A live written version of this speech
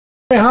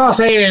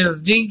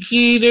Hearties,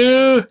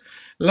 Dinky-Doo,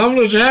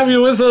 lovely to have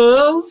you with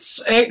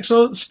us,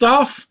 excellent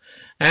stuff,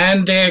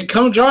 and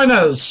come join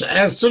us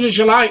as soon as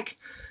you like,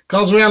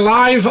 because we're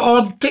live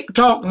on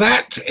TikTok.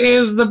 That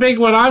is the big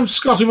one. I'm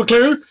Scottie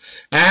McClue,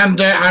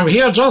 and I'm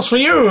here just for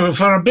you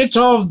for a bit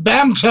of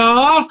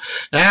banter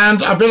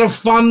and a bit of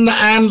fun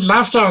and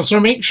laughter, so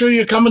make sure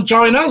you come and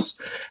join us.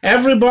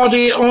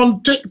 Everybody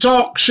on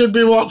TikTok should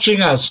be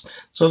watching us.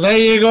 So there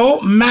you go,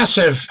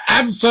 massive,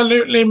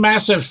 absolutely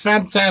massive,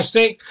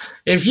 fantastic.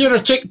 If you're a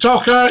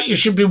TikToker, you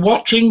should be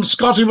watching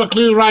Scottie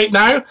McClue right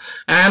now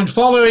and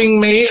following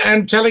me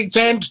and telling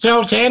 10 to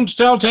tell 10 to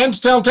tell 10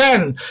 to tell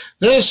 10.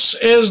 This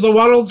is the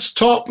world's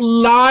top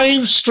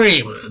live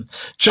stream.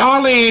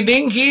 Charlie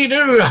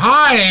Dinky-Doo,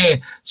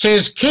 hi,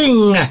 says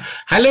King.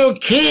 Hello,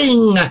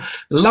 King.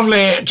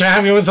 Lovely to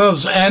have you with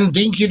us, and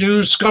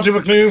Dinky-Doo, Scottie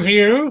McClue for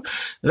you.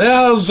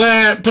 There's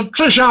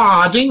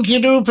Patricia,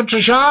 Dinky-Doo,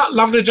 Patricia,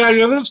 lovely to have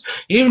you with us.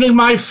 Evening,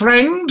 my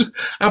friend.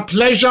 A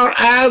pleasure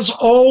as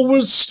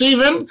always,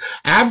 Stephen.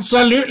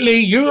 Absolutely,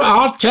 you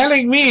are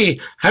telling me.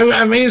 How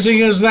amazing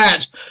is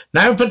that?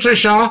 Now,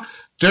 Patricia,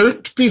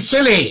 don't be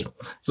silly.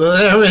 So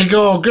there we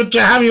go. Good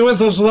to have you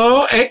with us,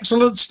 though.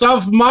 Excellent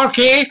stuff,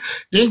 Marky.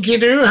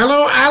 Dinky-Doo.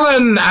 Hello,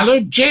 Alan. Hello,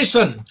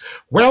 Jason.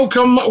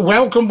 Welcome,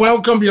 welcome,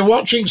 welcome. You're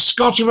watching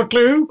Scottie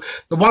McClue,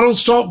 the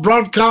world's top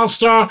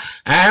broadcaster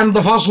and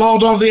the first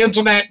lord of the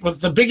internet with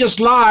the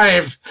biggest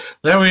live.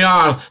 There we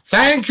are.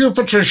 Thank you,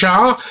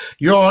 Patricia.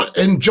 You're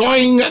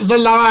enjoying the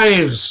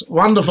lives.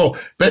 Wonderful.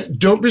 But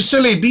don't be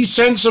silly. Be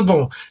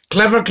sensible.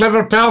 Clever,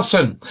 clever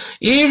person.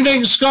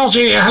 Evening,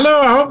 Scottie.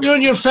 Hello. I hope you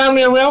and your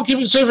family are well. Keep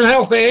it safe and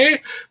healthy.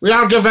 We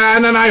are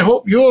Gavan, and I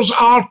hope yours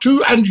are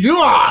too, and you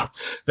are.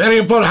 Very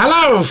important.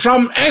 Hello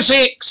from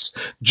Essex.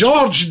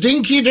 George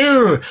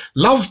Dinky-Doo.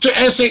 Love to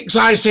Essex,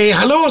 I say.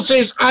 Hello,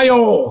 says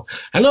Io.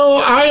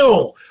 Hello,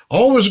 Io.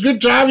 Always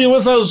good to have you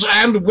with us,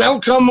 and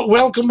welcome,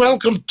 welcome,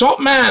 welcome, top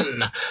man.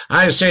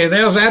 I say,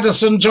 there's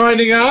Addison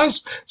joining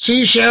us.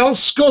 Seashell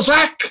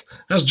Skozak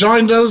has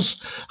joined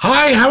us.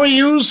 Hi, how are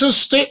you, says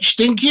Stitch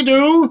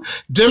Dinky-Doo.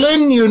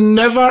 Dylan, you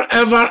never,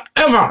 ever,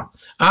 ever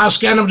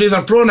ask anybody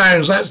their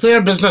pronouns. That's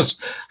their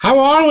business. How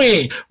are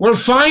we? We're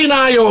fine,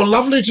 Io.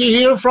 Lovely to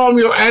hear from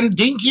you. And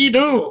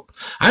Dinky-Doo.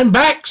 I'm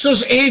back,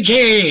 says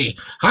AJ.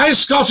 Hi,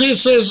 Scottie,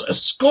 says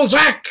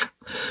Skozak.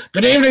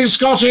 Good evening,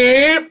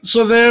 Scottie.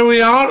 So there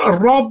we are.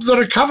 Rob, the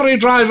recovery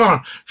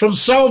driver from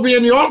Selby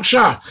in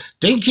Yorkshire.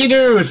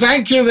 Dinky-Doo,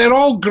 thank you. They're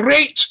all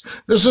great.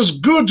 This is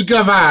good,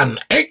 Gavan.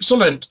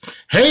 Excellent.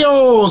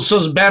 Hey-o,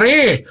 says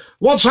Barry.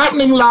 What's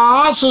happening,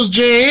 la, says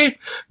Jay.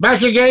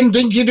 Back again,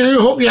 Dinky-Doo.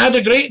 Hope you had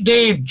a great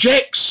day.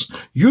 Jex,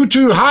 you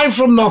too. Hi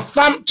from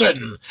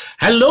Northampton.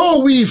 Hello,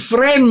 wee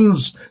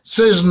friends,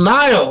 says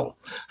Niall.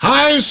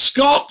 Hi,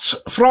 Scott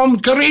from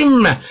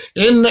Karim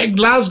in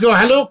Glasgow.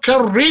 Hello,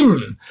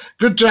 Karim.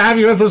 Good to have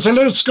you with us.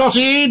 Hello,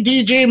 Scottie,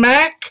 DJ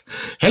Mac.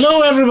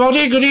 Hello,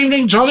 everybody. Good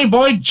evening, Johnny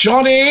Boy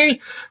Johnny.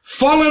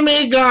 Follow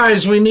me,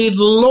 guys. We need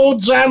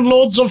loads and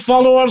loads of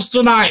followers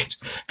tonight.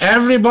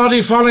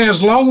 Everybody following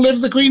us. Long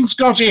live the Queen,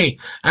 Scottie.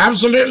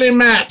 Absolutely,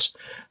 Matt.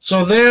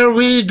 So there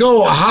we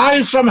go.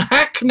 Hi from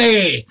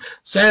Hackney,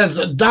 says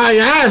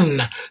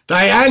Diane.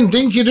 Diane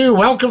Dinky-Doo,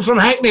 welcome from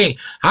Hackney.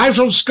 Hi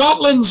from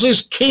Scotland,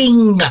 says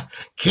King.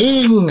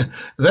 King.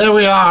 There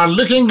we are.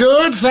 Looking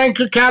good. Thank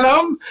you,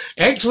 Callum.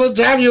 Excellent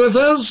to have you with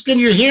us. Can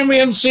you hear me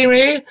and see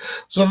me?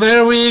 So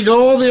there we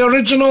go. The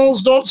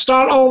originals. Don't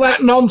start all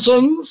that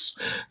nonsense.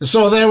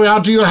 So there we are.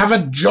 Do you have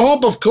a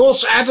job? Of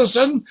course,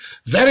 Addison.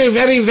 Very,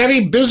 very,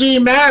 very busy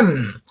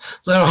man.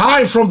 So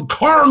hi from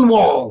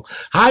Cornwall.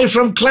 Hi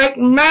from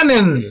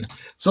Clackmannan.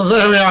 So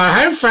there we are.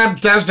 How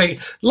fantastic.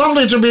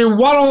 Lovely to be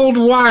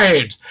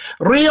worldwide.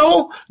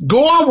 Rio,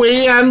 go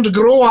away and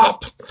grow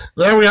up.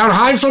 There we are.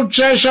 Hi from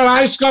Cheshire.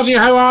 Hi, Scottie.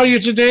 How are you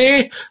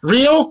today?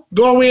 Rio,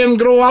 go away and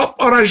grow up,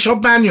 or I shall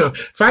ban you. In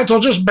fact, I'll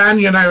just ban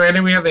you now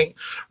anyway, I think.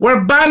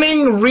 We're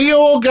banning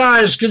Rio,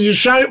 guys. Can you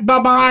shout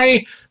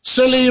bye-bye,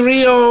 silly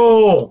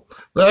Rio?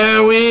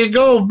 There we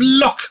go.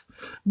 Block.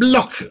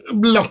 Block,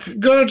 block.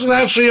 Good,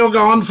 that's Rio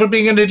gone for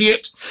being an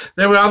idiot.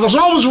 There we are. There's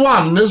always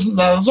one, isn't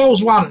there? There's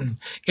always one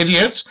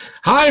idiot.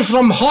 Hi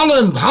from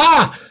Holland.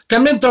 Ha!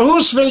 Come into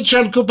Hoosville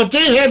and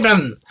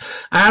Kupateheben.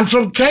 And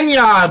from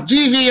Kenya,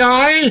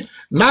 DVI,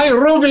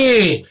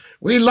 Nairobi.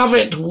 We love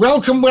it.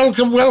 Welcome,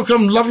 welcome,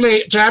 welcome.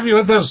 Lovely to have you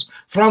with us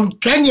from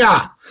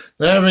Kenya.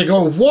 There we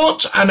go.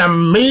 What an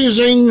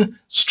amazing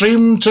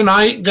stream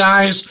tonight,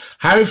 guys.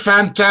 How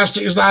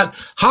fantastic is that?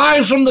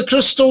 Hi from the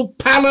Crystal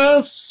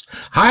Palace.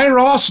 Hi,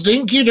 Ross.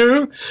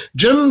 Dinky-Doo.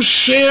 Jim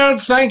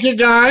shared. Thank you,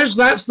 guys.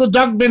 That's the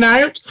Doug been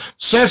out.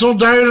 Settle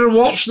down and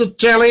watch the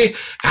telly.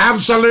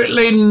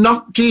 Absolutely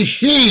numpty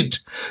heed.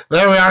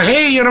 There we are.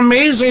 Hey, you're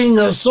amazing.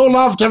 So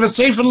loved. Have a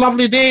safe and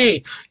lovely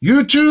day.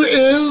 You too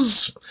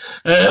is...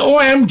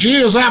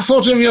 OMG, is that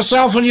photo of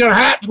yourself and your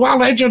hat? Wow,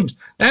 legend.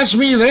 That's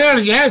me there.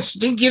 Yes,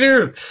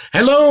 Dinky-Doo.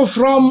 Hello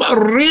from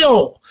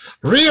Rio.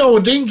 Rio,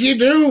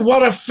 Dinky-Doo,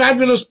 what a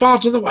fabulous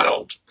part of the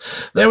world.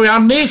 There we are.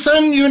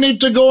 Nathan, you need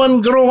to go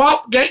and grow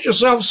up, get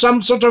yourself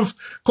some sort of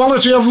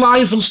quality of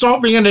life and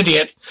stop being an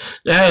idiot.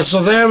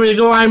 So there we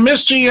go. I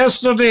missed you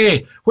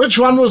yesterday. Which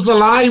one was the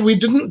lie? We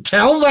didn't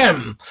tell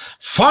them.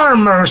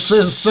 Farmer,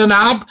 says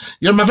Sinab.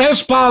 You're my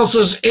best pal,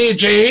 says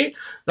AJ.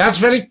 That's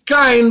very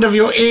kind of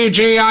you,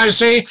 AJ, I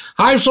say.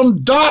 Hi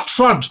from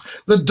Dartford,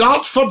 the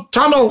Dartford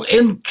Tunnel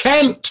in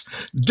Kent.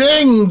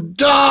 Ding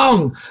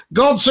dong.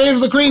 God save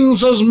the Queen,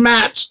 says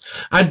Matt.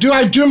 Do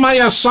I do my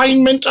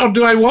assignment or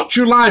do I watch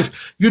you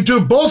live? You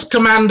do both,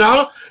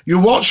 Commander. You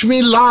watch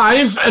me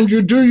live and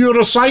you do your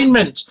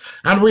assignment.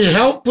 And we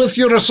help with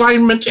your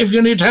assignment if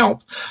you need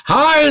help.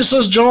 Hi,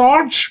 says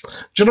George.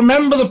 Do you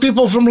remember the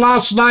people from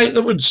last night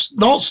that would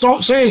not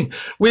stop saying,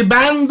 we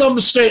banned them,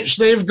 Stitch,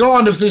 they've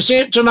gone. If they say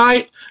it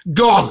tonight,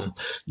 gone.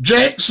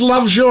 Jex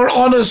loves your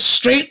honest,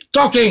 straight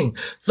talking.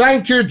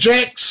 Thank you,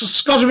 Jex.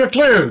 Scottie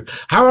McClue,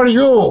 how are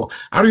you?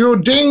 Are you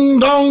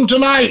ding-dong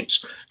tonight?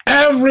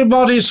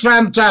 Everybody's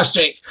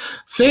fantastic.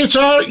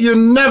 Theatre, you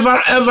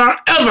never, ever,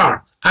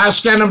 ever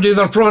ask anybody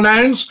their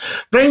pronouns.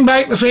 Bring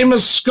back the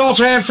famous Scot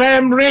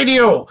FM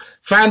radio.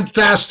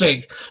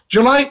 Fantastic. Do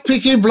you like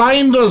Peaky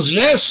Blinders?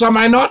 Yes, am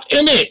I not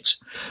in it?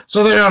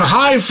 So they are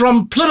hi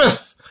from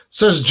Plymouth,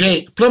 says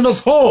Jake. Plymouth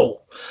Ho.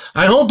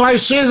 I hope I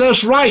say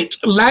this right.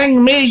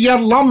 Lang me your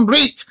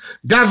lumbreek.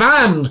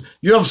 Gavan,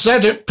 you have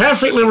said it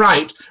perfectly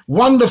right.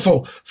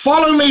 Wonderful.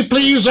 Follow me,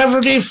 please,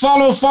 everybody.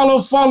 Follow, follow,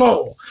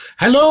 follow.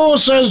 Hello,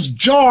 says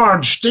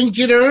George.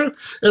 Dinky-Doo.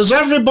 Is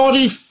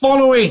everybody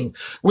following?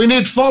 We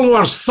need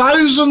followers.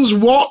 Thousands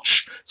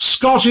watch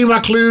Scottie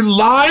McClue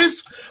live.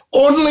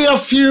 Only a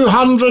few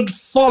hundred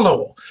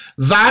follow.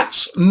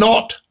 That's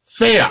not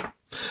fair.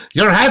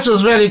 Your hat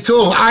is very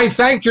cool. I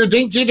thank you,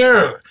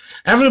 Dinky-Doo.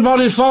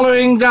 Everybody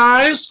following,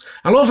 guys?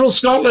 Hello from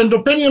Scotland.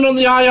 Opinion on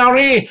the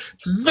IRA.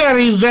 It's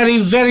very, very,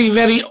 very,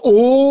 very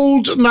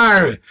old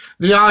now.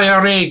 The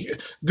IRA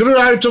grew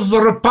out of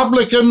the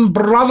Republican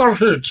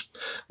Brotherhood.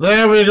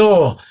 There we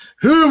go.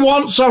 Who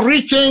wants a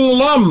reeking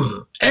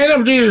lum?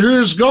 Anybody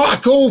who's got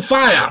a coal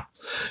fire?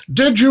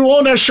 Did you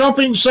own a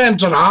shopping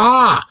centre?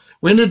 Ah,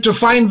 we need to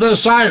find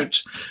this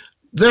out.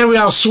 There we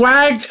are.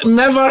 Swag,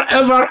 never,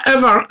 ever,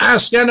 ever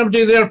ask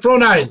anybody their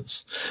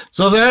pronouns.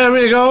 So there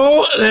we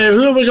go.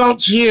 Who have we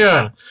got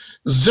here?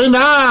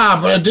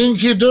 Zinab,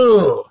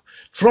 Dinky-Doo.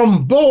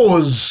 From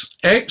Bose.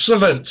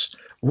 Excellent.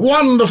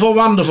 Wonderful,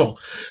 wonderful.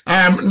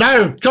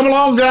 Now, come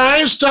along,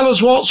 guys. Tell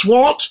us what's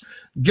what.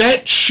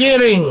 Get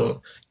sharing.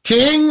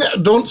 King,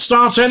 don't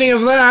start any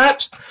of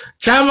that.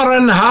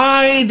 Cameron,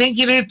 hi.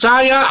 Dinky-Doo,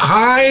 Taya,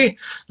 hi.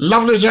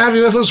 Lovely to have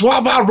you with us. What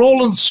about a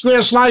roll and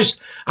square slice?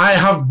 I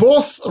have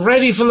both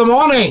ready for the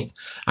morning.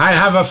 I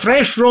have a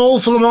fresh roll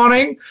for the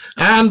morning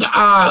and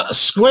a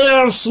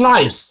square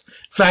slice. In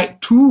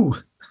fact, two.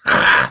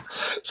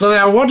 So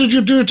there, what did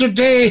you do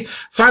today?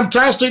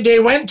 Fantastic day.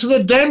 Went to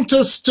the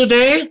dentist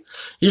today.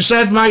 He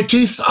said my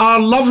teeth are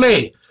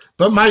lovely,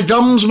 but my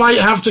gums might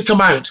have to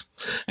come out.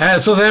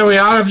 So there we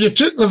are. Have you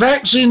took the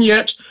vaccine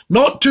yet?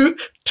 Not took,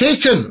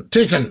 taken,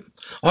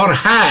 or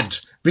had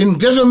been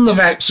given the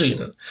vaccine.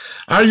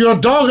 Are you a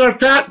dog or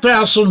cat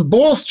person?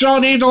 Both,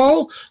 John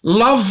Edel.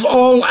 Love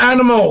all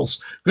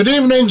animals. Good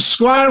evening,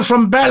 Squire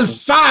from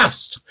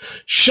Belfast.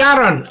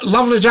 Sharon,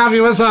 lovely to have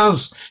you with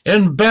us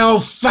in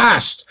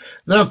Belfast.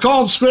 They're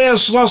called square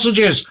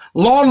sausages.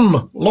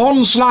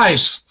 Lawn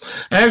slice.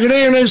 Good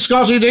evening,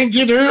 Scottie,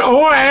 Dinky-Doo.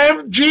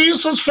 Oh,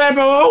 Jesus,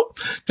 Febo.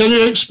 Can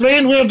you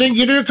explain where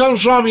Dinky-Doo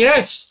comes from?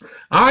 Yes,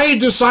 I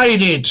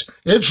decided.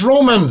 It's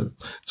Roman.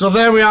 So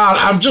there we are.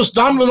 I'm just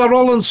done with a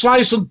roll and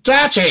slice and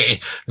tatty.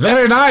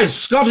 Very nice.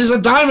 Scottie's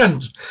a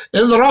diamond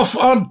in the rough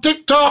on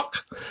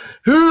TikTok.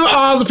 Who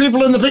are the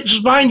people in the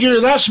pictures behind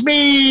you? That's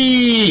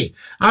me.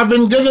 I've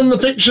been given the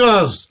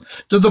pictures.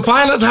 Did the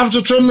pilot have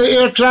to trim the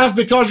aircraft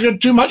because you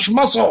had too much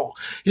muscle?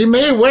 He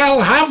may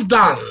well have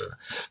done.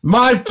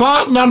 My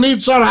partner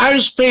needs her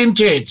house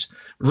painted.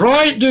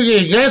 Right,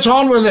 Dougie, get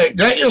on with it.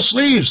 Get your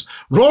sleeves.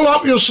 Roll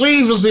up your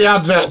sleeve, as the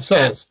advert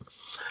says.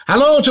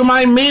 Hello to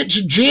my mate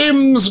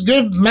James,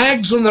 Good,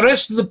 Mags, and the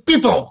rest of the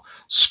people.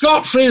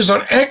 Scott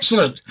Fraser,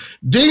 excellent.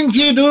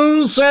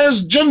 Dinky-Doo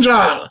says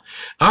Ginger.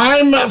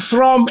 I'm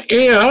from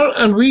Ayr,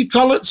 and we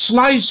call it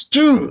Slice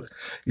 2.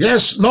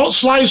 Yes, not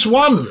Slice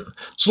 1,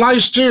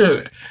 Slice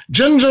 2.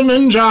 Ginger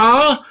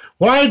Ninja,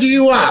 why do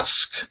you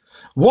ask?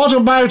 What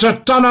about a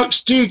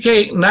Tunnocks tea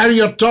cake? Now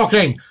you're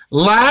talking,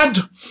 lad.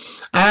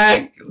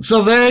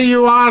 So there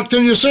you are.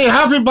 Can you say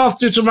happy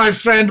birthday to my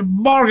friend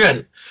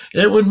Morgan?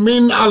 It would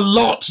mean a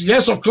lot.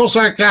 Yes, of course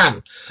I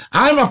can.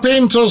 I'm a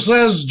painter,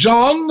 says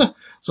John.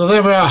 So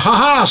there we are.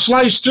 Haha,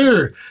 Slice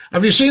 2.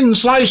 Have you seen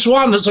Slice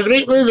 1? It's a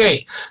great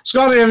movie.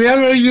 Scottie, have you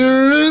ever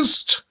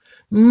used?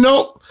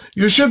 Nope.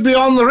 You should be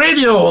on the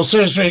radio,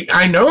 says Rick.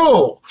 I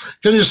know.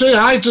 Can you say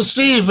hi to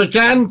Steve? We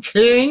can,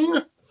 King.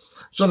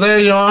 So there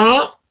you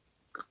are.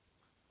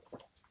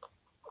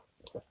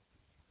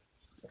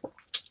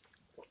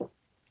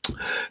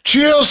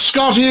 Cheers,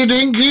 Scottie,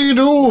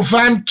 Dinky-Doo.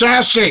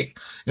 Fantastic.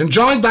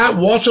 Enjoyed that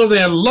water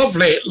there.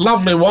 Lovely,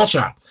 lovely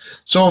water.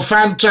 So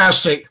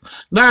fantastic.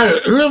 Now,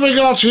 who have we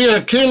got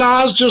here?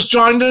 Kayla's just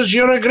joined us.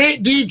 You're a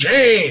great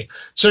DJ,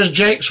 says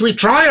Jex. We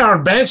try our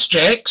best,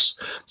 Jex.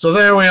 So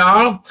there we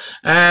are.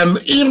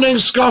 Evening,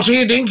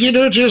 Scottie.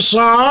 Dinky-Doo to you,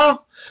 sir.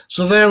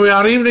 So there we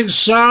are. Evening,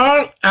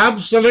 sir.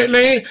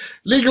 Absolutely.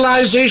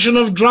 Legalization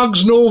of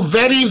drugs, no,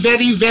 very,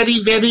 very, very,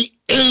 very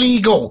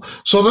illegal,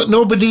 so that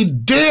nobody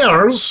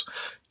dares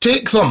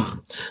take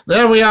them.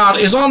 There we are.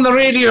 He's on the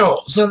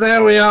radio. So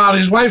there we are.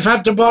 His wife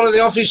had to borrow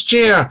the office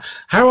chair.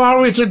 How are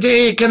we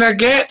today? Can I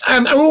get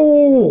an...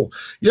 Oh,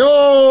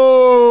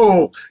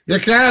 yo, you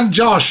can,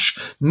 Josh.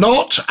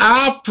 Not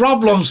a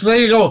problem. So there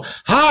you go.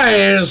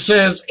 Hi,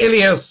 says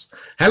Elias.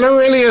 Hello,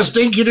 Elias.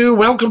 Dinky-Doo.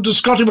 Welcome to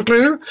Scottie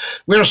McClue.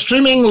 We're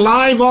streaming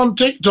live on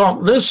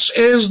TikTok. This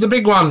is the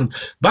big one.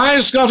 Bye,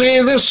 Scottie.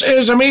 This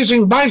is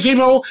amazing. Bye,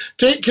 people.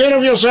 Take care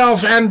of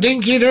yourself and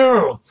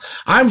Dinky-Doo.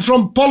 I'm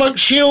from Pollock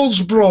Shields,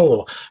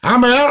 bro.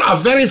 I'm here, a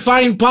very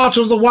fine part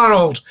of the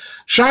world.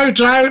 Shout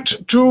out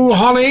to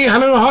Holly.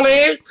 Hello,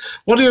 Holly.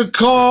 What do you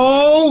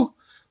call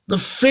the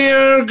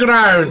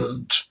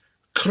fairground?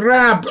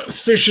 Crab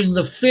fishing,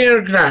 the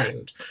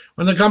fairground.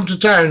 When they come to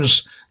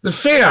towns. The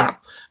fair.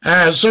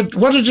 So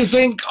what did you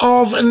think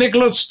of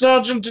Nicholas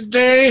Sturgeon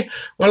today?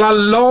 Well, a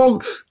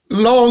long,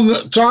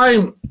 long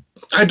time.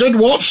 I did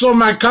watch them.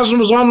 My cousin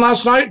was on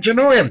last night. Do you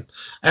know him?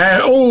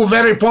 Oh,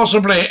 very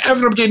possibly.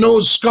 Everybody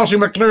knows Scottie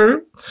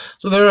McClue.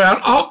 So they are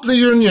up the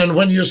union.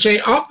 When you say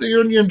up the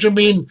union, you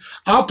mean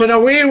up and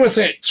away with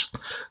it.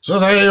 So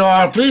there you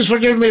are. Please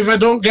forgive me if I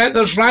don't get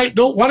this right.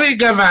 Don't worry,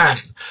 Gavan.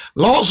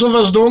 Lots of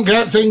us don't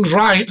get things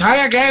right.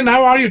 Hi again.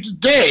 How are you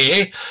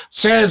today?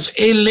 Says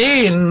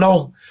Elaine.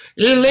 No.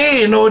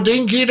 Elaine, oh,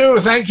 Dinky-Doo,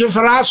 thank you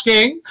for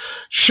asking.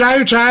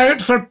 Shout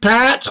out for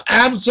Pat,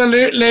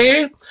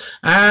 absolutely.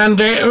 And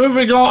who have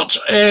we got?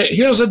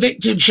 Here's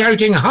Addicted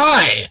shouting,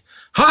 hi.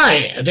 Hi,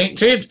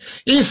 Addicted.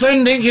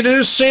 Ethan,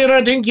 Dinky-Doo,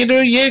 Sarah,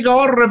 Dinky-Doo,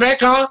 Yegor,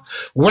 Rebecca.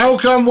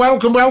 Welcome,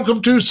 welcome,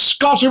 welcome to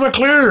Scottie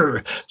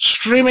McClue,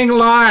 streaming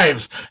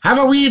live. Have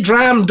a wee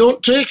dram,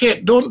 don't take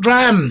it, don't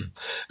dram.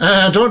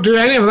 Don't do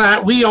any of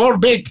that, wee or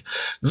big.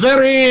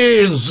 There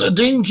is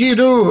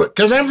Dinky-Doo.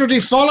 Can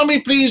everybody follow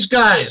me, please,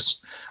 guys?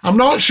 I'm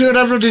not sure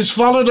everybody's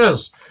followed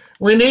us.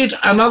 We need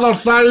another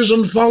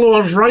 1,000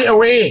 followers right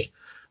away.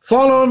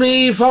 Follow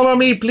me,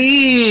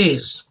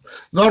 please.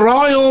 The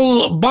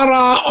Royal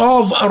Borough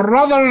of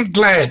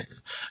Rutherglen.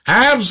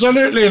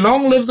 Absolutely.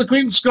 Long live the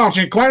Queen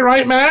Scottie. Quite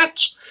right,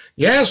 Matt?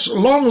 Yes,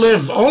 long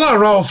live all our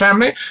royal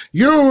family.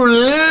 You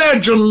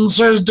legend,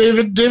 says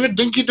David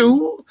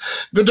Dinky-Doo.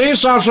 Good day,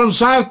 sir, from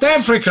South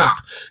Africa.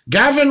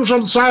 Gavin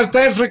from South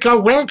Africa,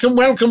 welcome,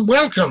 welcome,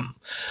 welcome.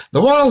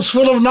 The world's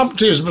full of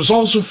numpties, but it's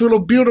also full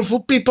of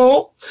beautiful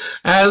people.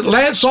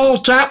 Let's all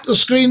tap the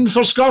screen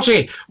for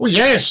Scottie. Oh,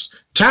 yes,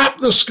 tap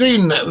the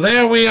screen.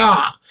 There we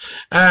are.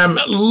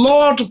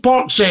 Lord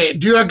Porksey,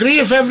 do you agree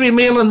if every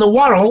male in the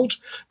world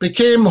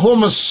became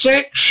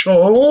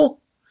homosexual,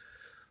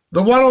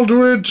 the world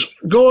would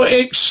go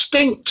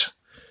extinct?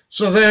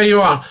 So there you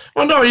are.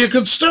 Well, no, you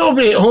could still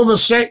be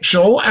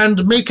homosexual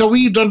and make a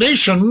wee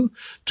donation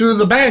to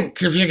the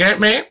bank, if you get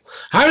me.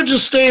 How to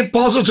stay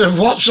positive,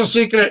 what's the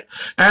secret?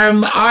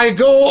 I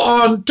go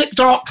on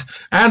TikTok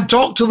and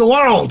talk to the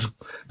world.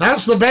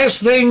 That's the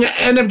best thing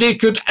anybody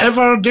could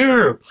ever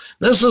do.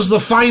 This is the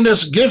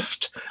finest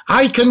gift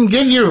I can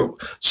give you.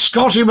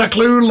 Scottie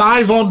McClue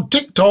live on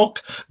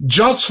TikTok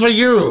just for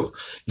you.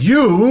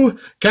 You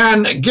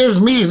can give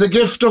me the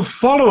gift of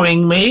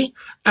following me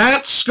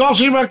at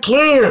Scottie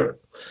McClue.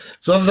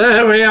 So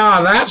there we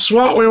are. That's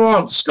what we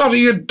want. Scottie,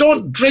 you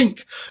don't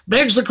drink.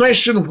 Begs the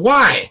question,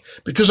 why?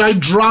 Because I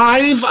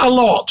drive a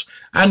lot.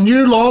 And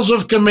new laws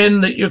have come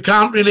in that you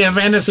can't really have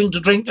anything to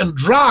drink and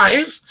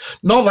drive.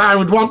 Not that I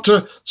would want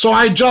to, so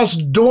I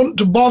just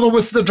don't bother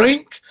with the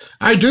drink.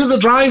 I do the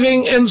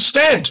driving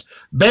instead.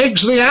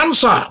 Begs the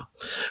answer.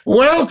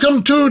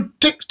 Welcome to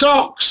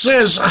TikTok,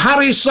 says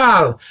Harry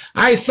Sal.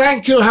 I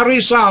thank you, Harry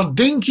Sal.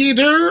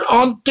 Dinky-Doo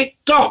on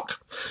TikTok.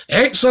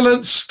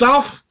 Excellent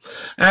stuff.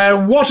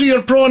 What are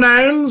your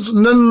pronouns?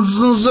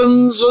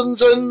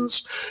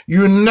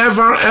 You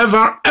never,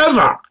 ever,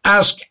 ever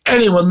ask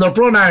anyone their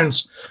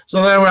pronouns.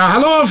 So there we are.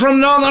 Hello from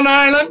Northern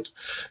Ireland.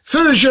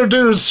 Fools your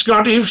dues,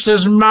 Scottie,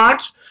 says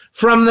Mart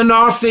from the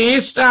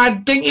northeast.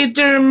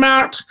 Dinky-Doo,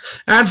 Mart.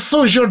 And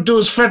fools your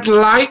dues, fit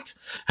like.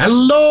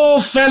 Hello,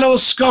 fellow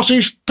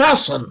Scottish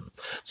person,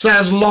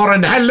 says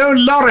Lauren. Hello,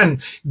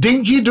 Lauren.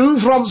 Dinky-Doo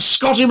from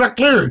Scottie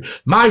McClue,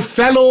 my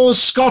fellow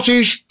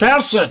Scottish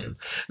person.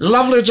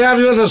 Lovely to have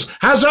you with us.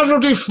 Has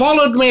everybody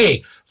followed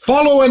me?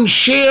 Follow and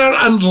share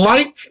and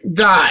like,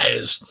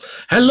 guys.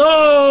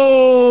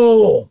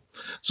 Hello.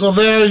 So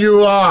there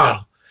you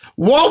are.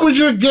 What would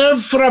you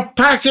give for a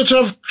packet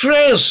of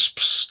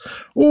crisps?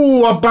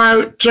 Ooh,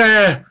 about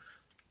 20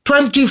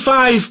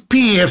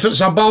 25p if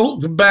it's a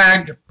bulk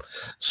bag.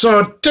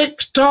 So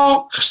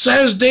TikTok,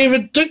 says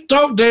David.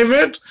 TikTok,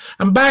 David.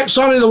 I'm back.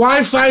 Sorry, the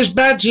Wi-Fi's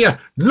bad here.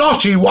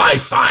 Naughty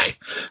Wi-Fi.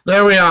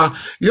 There we are.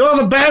 You're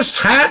the best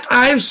hat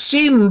I've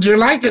seen. Do you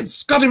like it?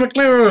 Scottie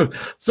McClue,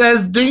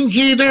 says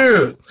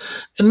Dinky-Doo.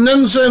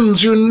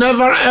 Nonsense. You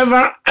never,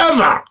 ever,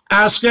 ever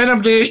ask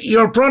anybody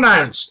your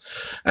pronouns.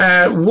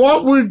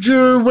 What would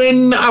you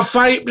win a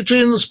fight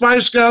between the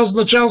Spice Girls and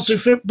the Chelsea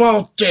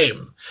football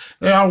team?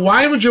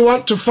 Why would you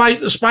want to fight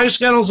the Spice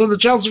Girls and the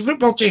Chelsea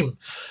football team?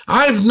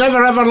 I've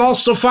never ever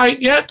lost a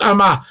fight yet.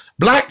 I'm a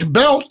black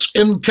belt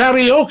in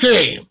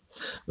karaoke.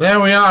 There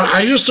we are.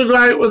 I used to go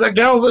out with a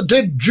girl that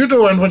did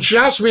judo, and when she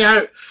asked me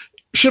out,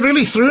 she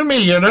really threw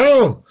me, you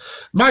know.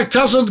 My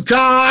cousin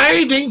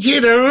Kai,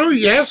 Dinky-Doo,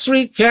 yes,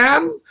 we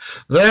can.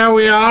 There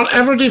we are.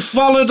 Everybody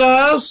followed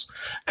us.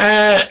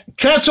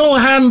 Kettle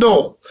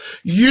handle.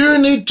 You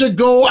need to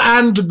go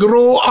and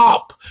grow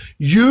up.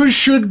 You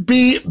should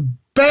be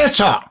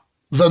better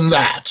than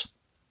that.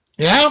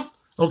 Yeah?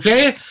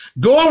 Okay?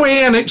 Go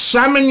away and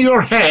examine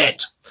your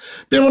head.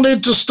 People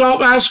need to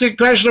stop asking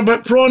questions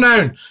about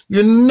pronoun.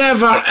 You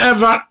never,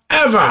 ever,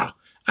 ever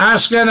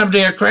ask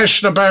anybody a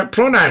question about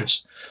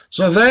pronouns.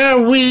 So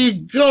there we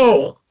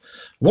go.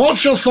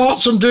 What's your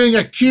thoughts on doing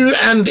a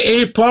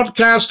Q&A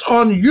podcast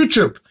on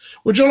YouTube?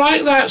 Would you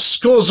like that,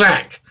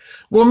 Skozak?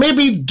 We'll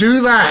maybe do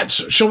that.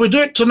 Shall we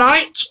do it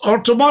tonight or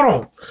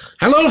tomorrow?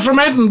 Hello from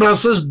Edinburgh,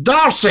 says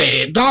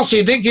Darcy.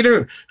 Darcy,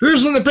 Dinky-Doo.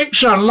 Who's in the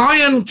picture?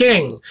 Lion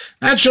King.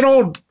 That's your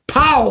old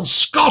pal,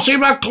 Scottie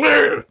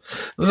McClue.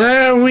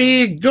 There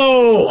we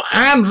go.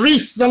 And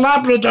Reith the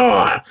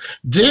Labrador.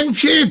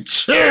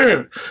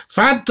 Dinky-Doo.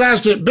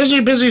 Fantastic.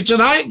 Busy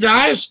tonight,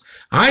 guys.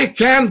 I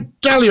can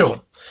tell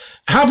you.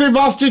 Happy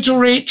birthday to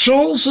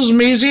Rachel, says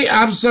Maisie.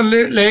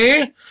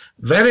 Absolutely.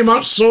 Very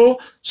much so.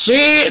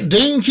 Say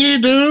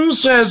Dinky-Doo,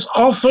 says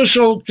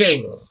Official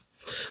King.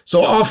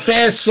 So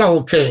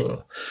Official King.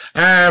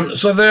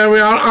 So there we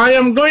are. I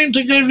am going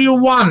to give you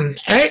one.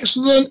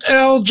 Excellent,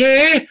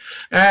 LJ.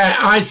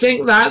 I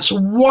think that's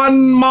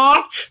 1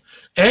 mark.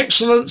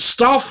 Excellent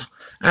stuff.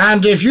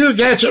 And if you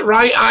get it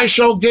right, I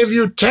shall give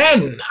you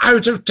 10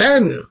 out of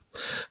 10.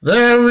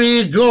 There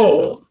we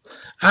go.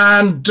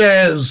 And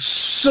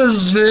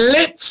Sizzlits,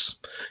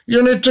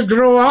 you need to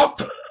grow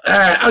up.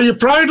 Are you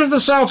proud of the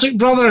Celtic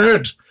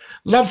Brotherhood?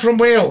 Love from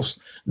Wales.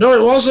 No,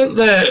 it wasn't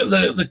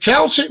the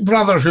Celtic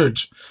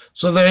Brotherhood.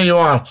 So there you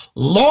are.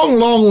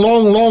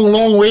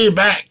 Long way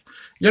back.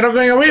 You're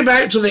going way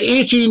back to the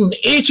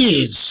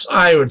 1880s,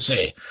 I would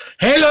say.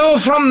 Hello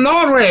from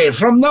Norway,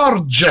 from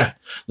Norge.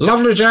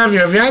 Lovely to have you.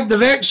 Have you had the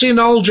vaccine,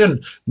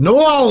 Algin? No,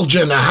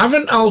 Algin. I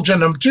haven't,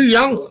 Algin. I'm too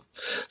young.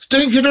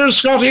 Dinky-Doo,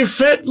 Scottie,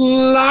 fit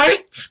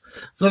like.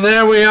 So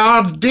there we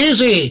are.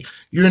 Daisy,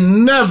 you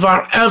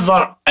never,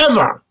 ever,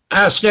 ever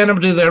ask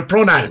anybody their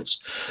pronouns.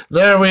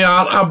 There we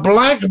are. A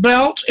black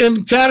belt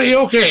in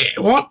karaoke.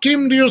 What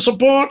team do you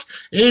support?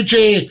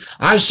 AJ,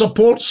 I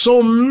support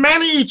so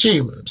many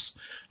teams.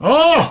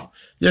 Oh,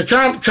 you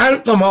can't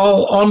count them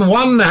all on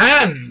one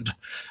hand.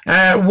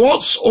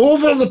 What's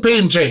over the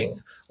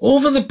painting?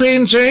 Over the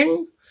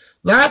painting?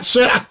 That's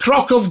a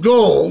crock of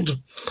gold.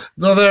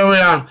 So there we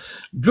are.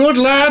 Good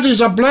lad, he's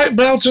a black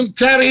belt in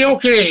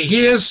karaoke.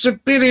 He is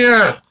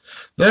superior.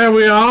 There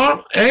we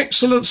are.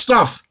 Excellent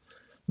stuff.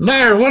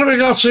 Now, what have we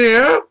got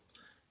here?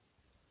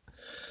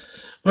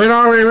 Where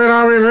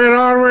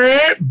are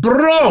we?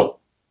 Bro!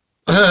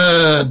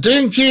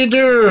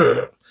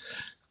 Dinky-Doo.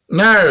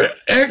 Now,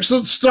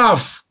 excellent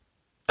stuff.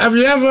 Have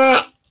you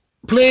ever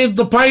played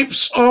the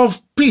pipes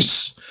of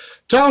peace?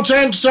 Tell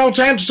 10,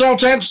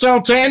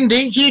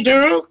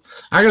 Dinky-Doo.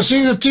 I can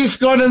see the teeth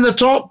going in the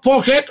top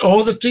pocket.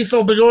 Oh, the teeth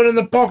will be going in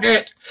the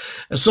pocket.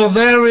 So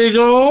there we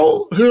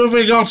go. Who have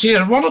we got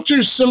here? 1 or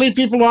 2 silly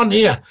people on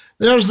here.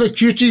 There's the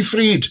cutie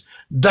Freed.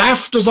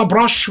 Daft as a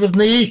brush with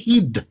nae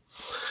heed.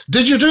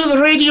 Did you do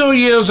the radio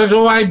years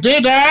ago? I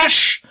did,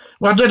 Ash.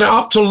 Well, I did it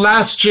up till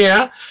last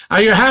year.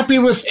 Are you happy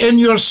within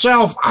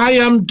yourself? I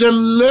am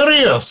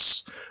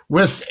delirious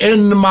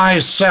within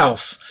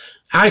myself.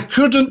 I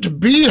couldn't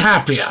be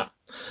happier.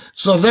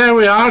 So there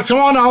we are. Come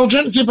on,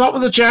 Algin. Keep up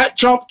with the chat.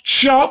 Chop,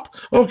 chop.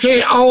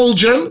 Okay,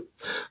 Algin.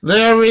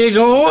 There we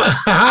go.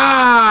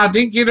 Ha!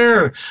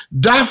 Dinky-Doo.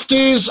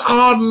 Dafties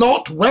are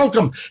not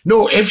welcome.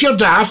 No, if you're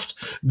daft,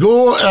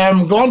 go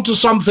on to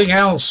something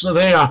else. So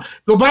there you are.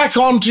 Go back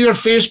onto your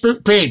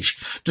Facebook page.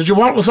 Did you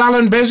work with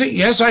Alan Bezzy?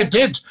 Yes, I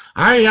did.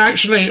 I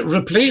actually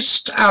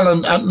replaced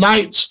Alan at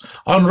nights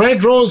on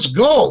Red Rose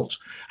Gold.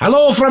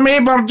 Hello from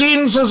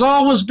Aberdeen, says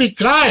always be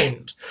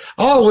kind.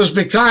 Always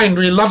be kind.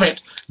 We love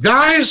it.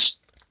 Guys,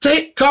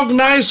 take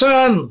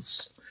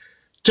cognizance.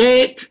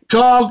 Take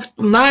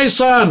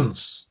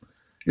cognizance.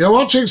 You're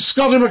watching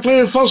Scottie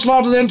McClue, First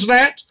Lord of the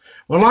Internet.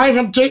 We're live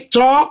on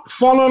TikTok.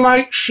 Follow,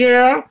 like,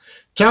 share.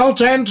 Tell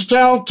 10 to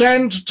tell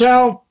 10 to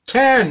tell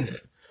 10.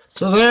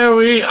 So there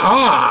we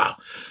are.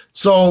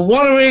 So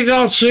what do we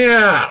got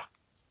here?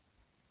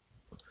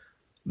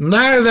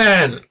 Now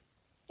then,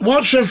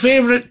 What's your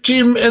favourite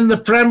team in the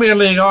Premier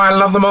League? Oh, I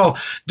love them all.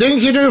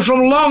 Dinky-Doo from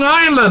Long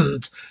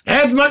Island.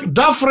 Ed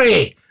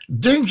McDuffrey.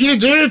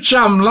 Dinky-Doo,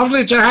 chum.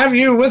 Lovely to have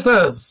you with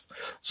us.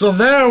 So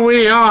there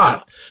we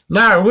are.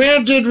 Now,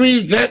 where did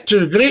we get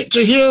to? Great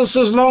to hear,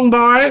 says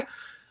Longboy.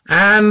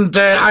 And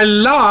I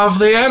love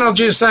the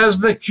energy, says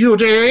the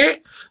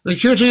cutie. The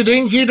cutie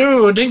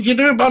Dinky-Doo.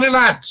 Dinky-Doo, bunny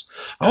lads.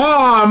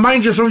 Oh,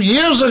 mind you, from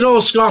years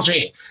ago,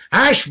 Scottie.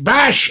 Ash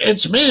bash,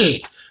 it's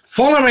me.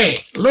 Follow me.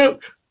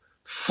 Look.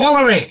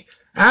 Follow me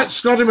at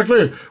Scottie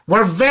McClue.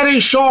 We're very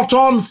short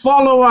on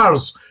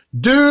followers.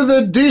 Do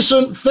the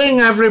decent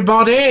thing,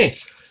 everybody,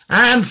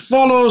 and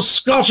follow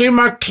Scottie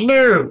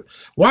McClue.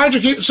 Why do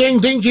you keep saying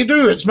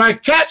Dinky-Doo? It's my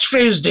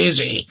catchphrase,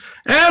 Daisy.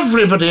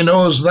 Everybody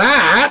knows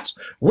that.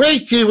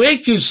 Wakey,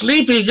 wakey,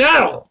 sleepy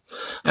girl.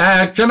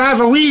 Can I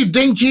have a wee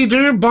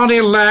Dinky-Doo, bonny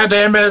lad,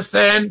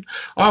 MSN?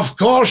 Of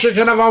course you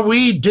can have a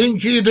wee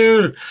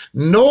Dinky-Doo.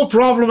 No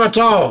problem at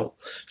all.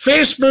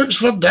 Facebook's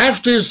for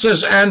dafties,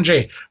 says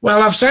Angie.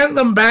 Well, I've sent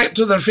them back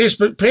to their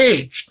Facebook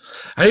page.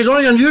 Are you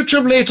going on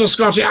YouTube later,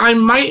 Scottie? I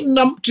might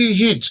numpty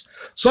heat.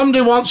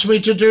 Somebody wants me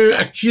to do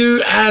a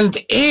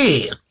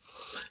Q&A.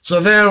 So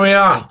there we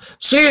are.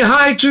 Say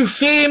hi to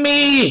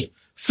Famey.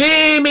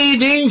 Famey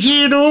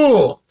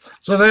Dinky-Doo.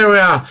 So there we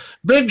are.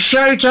 Big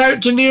shout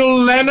out to Neil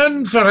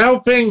Lennon for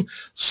helping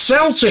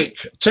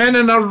Celtic 10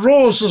 in a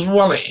row, says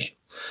Wally.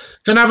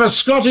 Can I have a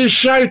Scottish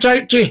shout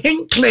out to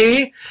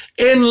Hinckley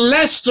in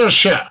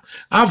Leicestershire?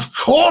 Of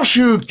course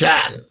you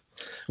can.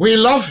 We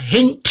love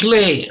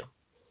Hinckley.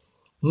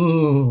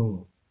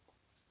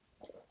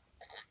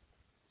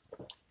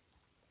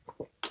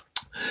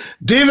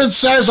 David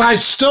says, I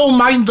still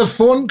mind the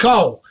phone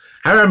call.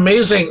 How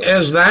amazing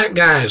is that,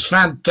 guys?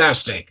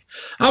 Fantastic.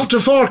 Up to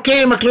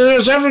 4K, McClue.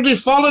 Has everybody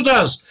followed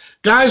us?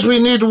 Guys, we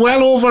need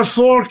well over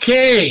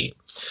 4K.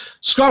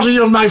 Scottie,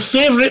 you're my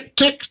favourite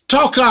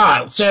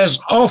TikToker, says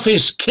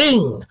Office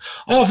King.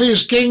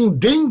 Office King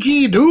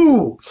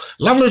Dinky-Doo.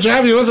 Lovely to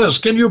have you with us.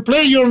 Can you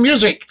play your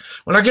music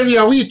when I give you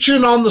a wee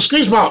tune on the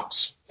squeeze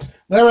box?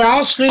 There we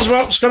are, squeeze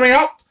box coming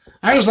up.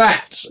 How's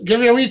that?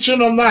 Give you a wee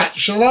tune on that,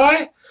 shall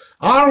I?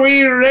 Are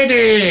we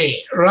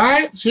ready?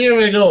 Right, here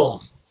we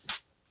go.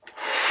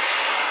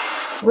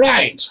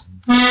 Right.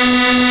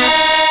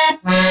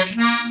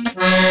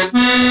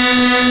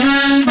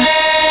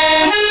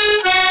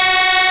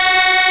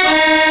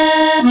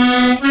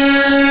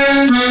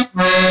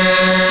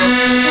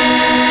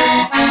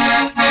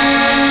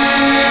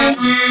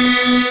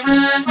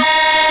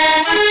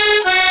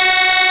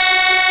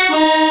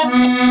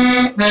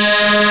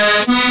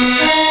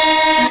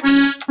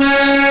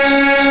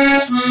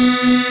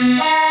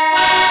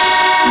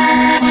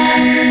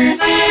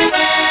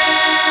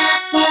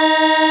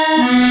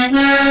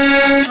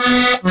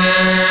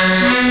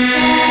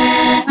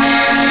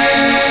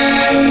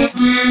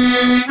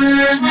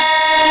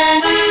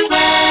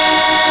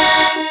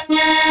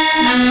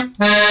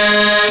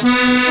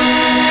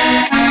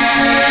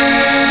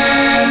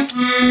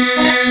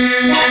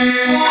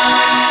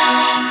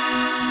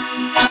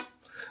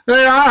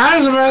 There are,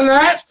 how's about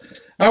that?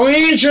 A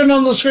wee tune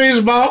on the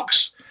squeeze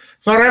box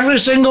for every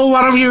single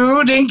one of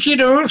you,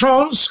 Dinky-Doo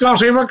from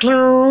Scottie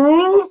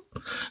McClue.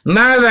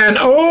 Now then,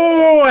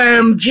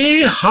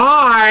 OMG,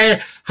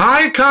 hi.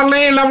 Hi,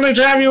 Conley, lovely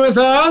to have you with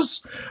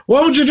us.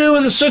 What would you do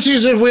with the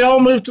cities if we all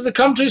moved to the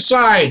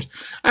countryside?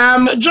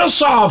 Just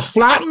sort of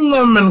flatten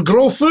them and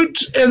grow food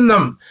in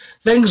them.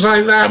 Things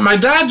like that. My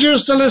dad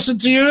used to listen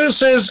to you,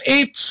 says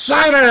Eat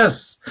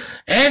Cyrus.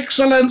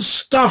 Excellent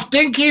stuff.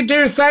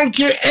 Dinky-Doo, thank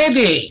you,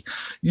 Eddie.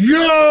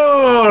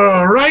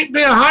 You're right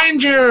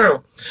behind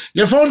you.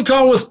 Your phone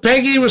call with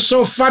Peggy was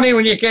so funny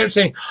when you kept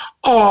saying,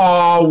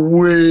 oh,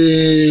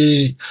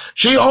 we.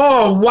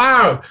 Oh,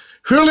 wow.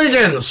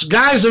 Hooligans.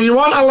 Guys, if you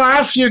want a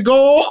laugh, you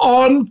go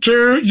on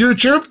to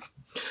YouTube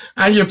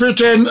and you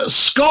put in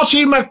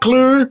Scottie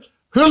McClue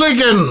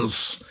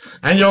Hooligans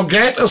and you'll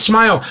get a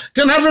smile.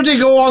 Can everybody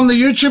go on the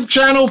YouTube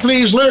channel,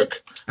 please?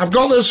 Look, I've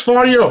got this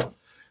for you.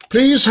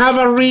 Please have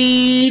a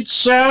read,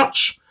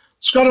 search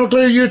Scottie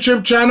McClue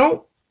YouTube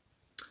channel.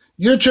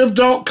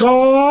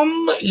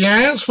 YouTube.com,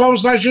 yes,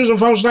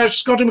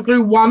 /user/Scottie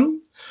McClue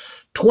 1.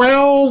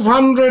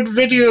 1,200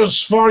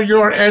 videos for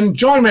your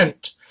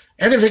enjoyment,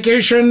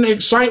 edification,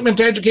 excitement,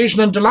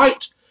 education, and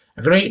delight.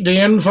 A great day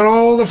in for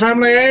all the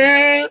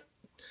family.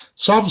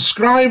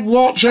 Subscribe,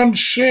 watch, and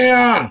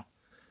share.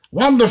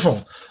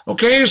 Wonderful.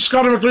 Okay,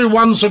 Scottie McClue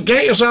 1, so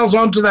get yourselves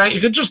onto that.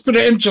 You can just put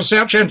it into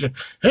search engine.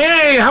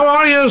 Hey, how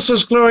are you,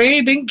 says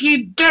Chloe.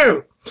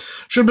 Dinky-Doo.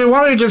 Should be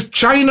worried if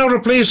China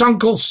replace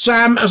Uncle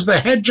Sam as the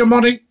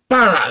hegemonic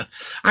power.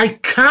 I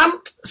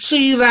can't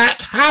see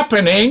that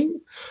happening.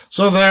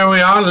 So there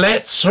we are.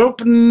 Let's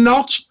hope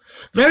not.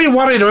 Very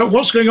worried about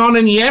what's going on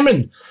in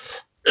Yemen.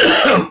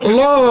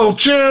 Lol,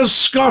 cheers,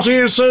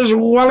 Scottie, says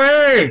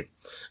Wally.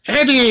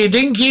 Eddie,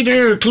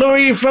 Dinky-Doo,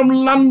 Chloe from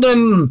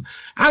London.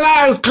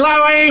 Hello,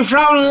 Chloe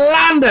from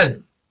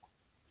London.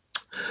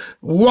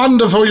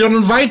 Wonderful. You're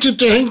invited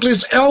to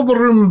Hinckley's Elbow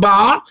Room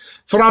Bar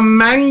for a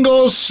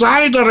mango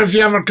cider if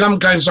you ever come,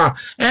 kind sir.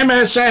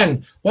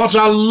 MSN. What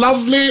a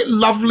lovely,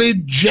 lovely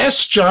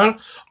gesture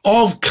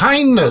of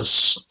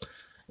kindness.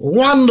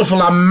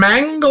 Wonderful. A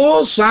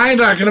mango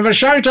cider. Can I have a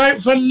shout out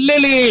for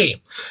Lily?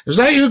 Is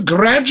that you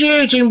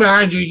graduating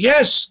behind you?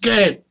 Yes,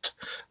 Kate.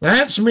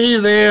 That's me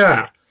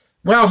there.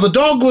 Well, the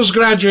dog was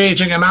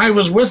graduating and I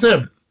was with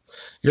him.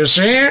 You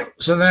see?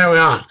 So there we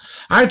are.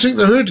 I took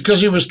the hood because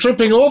he was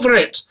tripping over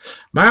it.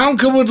 My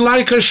uncle would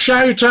like a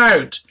shout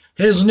out.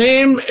 His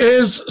name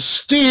is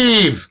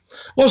Steve.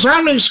 What's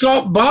happening,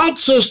 Scott Bud,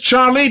 says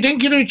Charlie.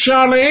 Dinky-Doo,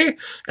 Charlie.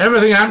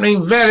 Everything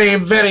happening very,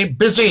 very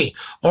busy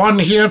on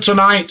here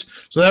tonight.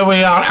 So there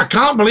we are. I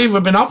can't believe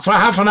we've been up for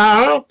half an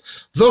hour.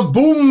 The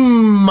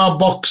Boom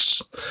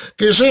Box.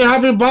 Can you say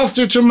happy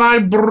birthday to my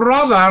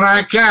brother?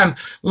 I can.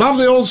 Love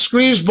the old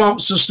squeeze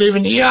box, says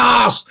Stephen.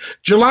 Yes.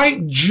 Do you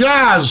like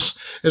Jazz?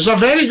 It's a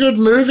very good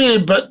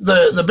movie, but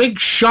the big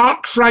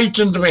shark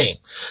frightened me.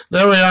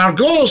 There we are.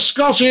 Go,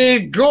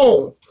 Scottie,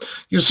 go.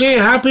 You say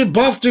happy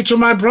birthday to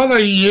my brother.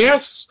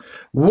 Yes.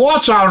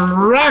 What a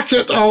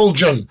racket,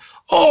 Algin.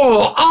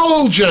 Oh,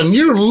 Algin,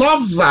 you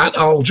love that,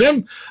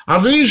 Algin.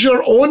 Are these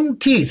your own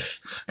teeth?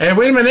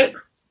 Wait a minute.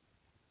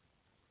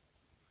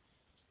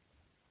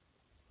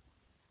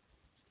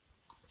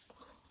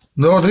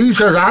 No, these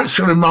are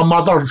actually my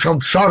mother's.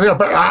 I'm sorry about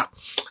that.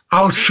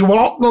 I'll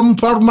swap them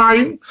for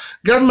mine.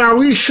 Give me a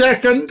wee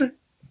second.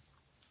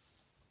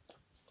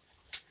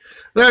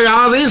 There you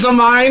are. These are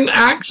mine.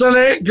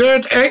 Excellent.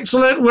 Good.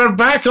 Excellent. We're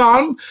back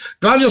on.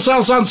 Got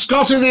yourselves on.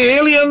 Scottie, the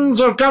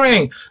aliens are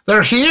coming.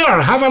 They're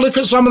here. Have a look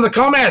at some of the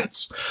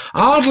comments.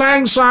 Auld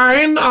Lang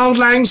Syne. Auld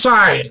Lang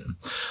Syne.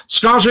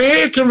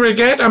 Scottie, can we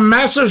get a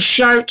massive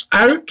shout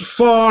out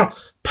for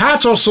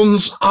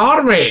Patterson's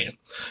Army?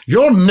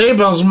 Your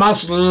neighbours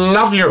must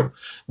love you.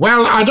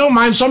 Well, I don't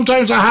mind.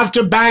 Sometimes I have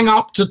to bang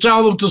up to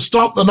tell them to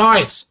stop the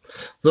noise.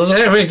 So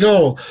there we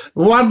go.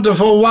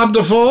 Wonderful,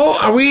 wonderful.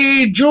 A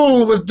wee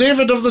jewel with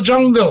David of the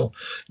Jungle.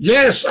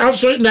 Yes,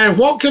 absolutely. Now,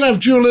 what kind of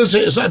jewel is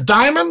it? Is it a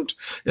diamond?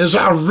 Is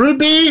it a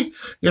ruby?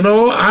 You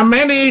know, how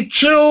many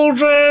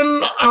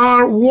children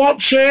are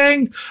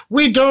watching?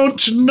 We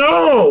don't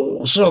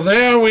know. So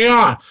there we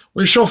are.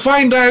 We shall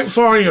find out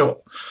for you.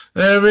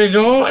 There we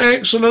go.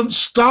 Excellent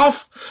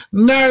stuff.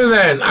 Now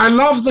then, I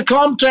love the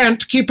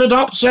content. Keep it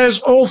up,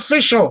 says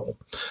Official.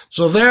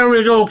 So there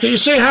we go. Can you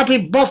say happy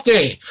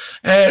birthday?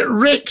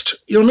 Rick,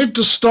 you'll need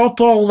to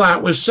stop all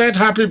that. We've said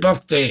happy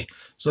birthday.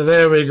 So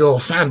there we go.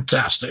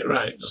 Fantastic.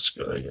 Right. Just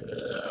go.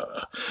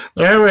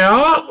 There we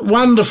are.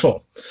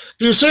 Wonderful.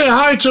 Can you say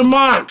hi to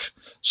Mark?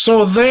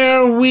 So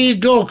there we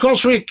go. Of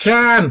course we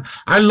can.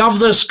 I love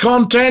this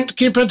content.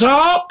 Keep it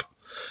up.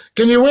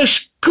 Can you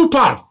wish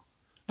Cooper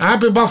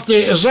happy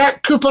birthday? Is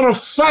that Cooper of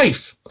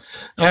Fife?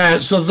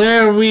 So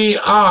there we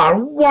are.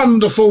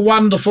 Wonderful,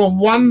 wonderful,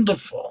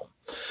 wonderful.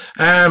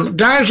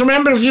 Guys,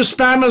 remember, if you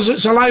spam us,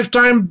 it's a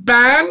lifetime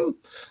ban.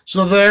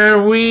 So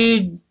there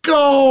we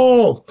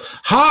go.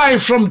 Hi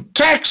from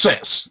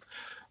Texas.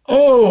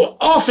 Oh,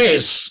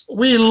 Office,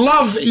 we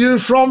love you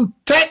from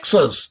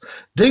Texas.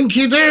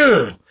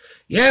 Dinky-Doo.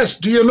 Yes,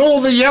 do you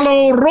know the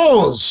Yellow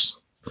Rose?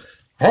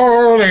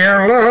 Oh, the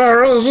Yellow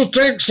Rose of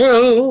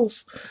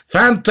Texas.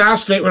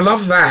 Fantastic, we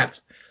love that.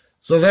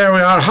 So there we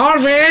are.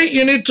 Harvey,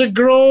 you need to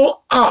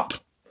grow up.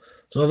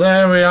 So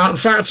there we are. In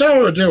fact, I'll tell you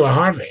what we'll do with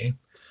Harvey.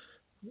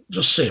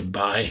 Just say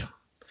bye.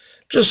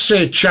 Just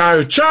say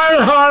ciao. Ciao,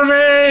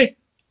 Harvey.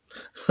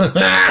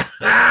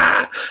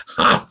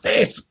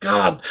 Harvey's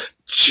gone.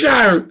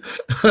 Ciao.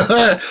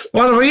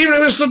 Wonderful evening,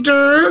 Mr.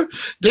 Doo.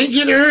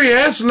 Dinky-Doo,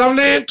 yes,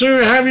 lovely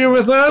to have you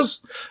with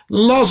us.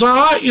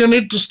 Loza, you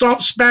need to stop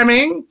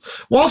spamming.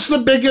 What's the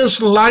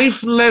biggest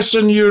life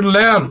lesson you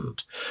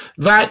learned?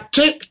 That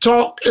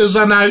TikTok is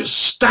an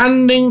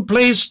outstanding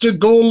place to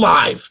go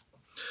live.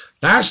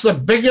 That's the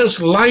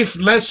biggest life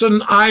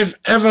lesson I've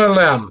ever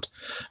learned.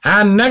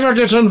 And never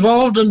get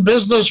involved in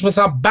business with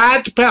a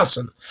bad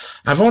person.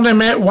 I've only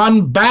met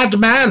one bad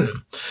man.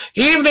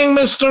 Evening,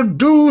 Mr.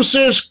 Doo,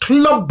 says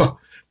Club.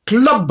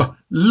 Club.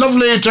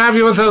 Lovely to have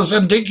you with us.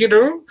 And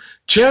Dinky-Doo.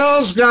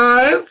 Cheers,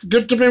 guys.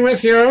 Good to be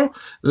with you.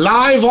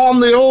 Live on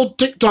the old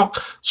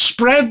TikTok.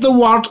 Spread the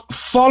word.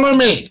 Follow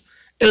me.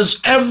 Is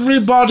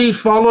everybody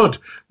followed?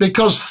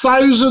 Because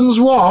thousands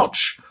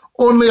watch,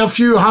 only a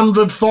few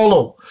hundred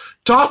follow.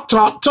 Tot,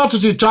 tot,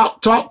 totity,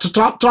 tot, tot,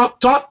 tot, tot,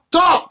 tot,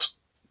 tot.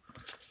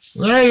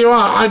 There you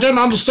are. I didn't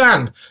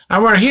understand.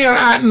 And we're here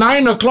at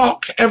 9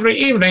 o'clock every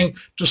evening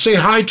to say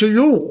hi to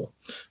you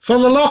for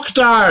the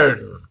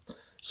lockdown.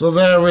 So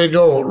there we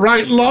go.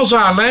 Right,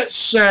 Loza,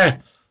 let's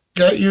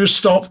get you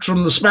stopped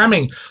from the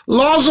spamming.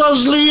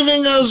 Loza's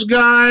leaving us,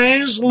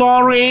 guys.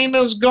 Lorraine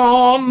is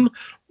gone.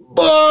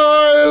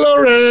 Bye,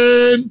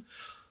 Lorraine.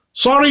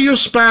 Sorry you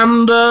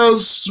spammed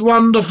us.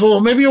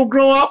 Wonderful. Maybe you'll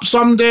grow up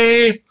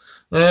someday.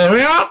 There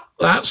we are.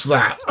 That's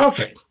that.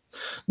 Okay.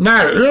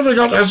 Now, who have we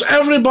got? Has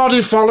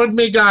everybody followed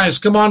me, guys?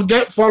 Come on,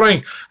 get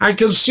following. I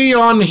can see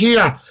on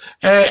here.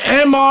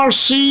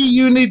 MRC,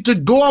 you need to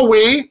go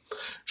away.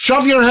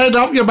 shove your head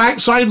up your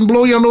backside and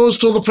blow your nose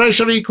till the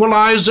pressure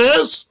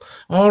equalizes.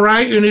 All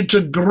right, you need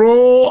to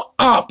grow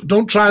up.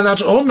 Don't try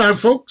that at home now,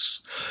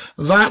 folks.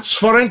 That's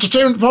for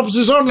entertainment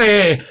purposes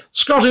only.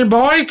 Scottie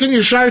boy, can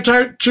you shout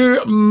out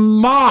to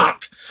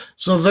Mark?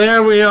 So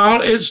there we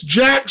are. It's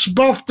Jack's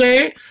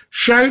birthday.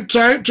 Shout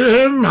out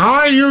to him.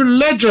 Hi, you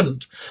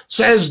legend,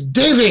 says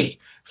Davy,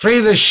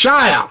 free the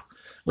Shire.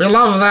 We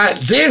love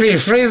that. Davy,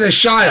 free the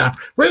Shire.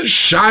 Which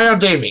Shire,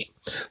 Davy?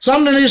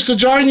 Somebody needs to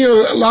join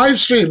you live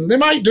stream. They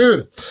might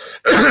do.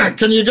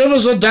 Can you give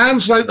us a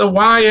dance like the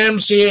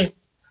YMCA?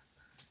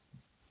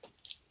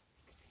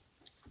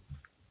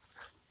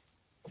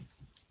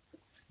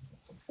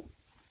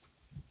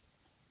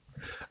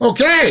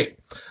 Okay,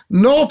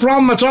 no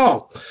problem at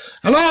all.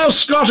 Hello,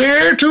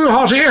 Scottie, too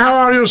hotty. How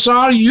are you,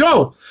 sir?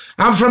 Yo,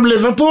 I'm from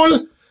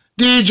Liverpool.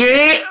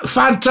 DJ,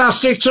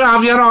 fantastic to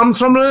have you on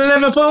from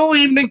Liverpool.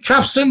 Evening,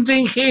 Cuffs and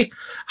Dinky.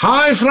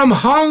 Hi from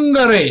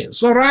Hungary.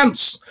 So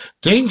rants,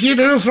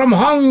 Dinky-Doo from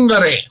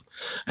Hungary.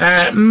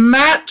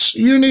 Matt,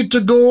 you need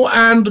to go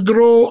and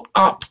grow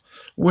up.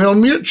 We'll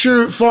mute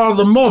you for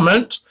the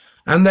moment,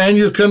 and then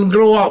you can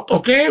grow up,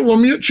 okay?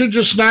 We'll mute you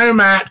just now,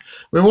 Matt.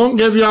 We won't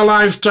give you a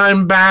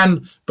lifetime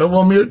ban, but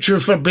we'll mute you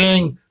for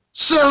being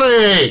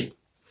silly.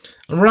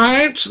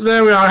 Right,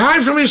 there we are.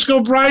 Hi from East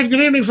Kilbride.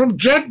 Good evening from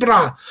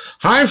Jedburgh.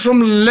 Hi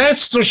from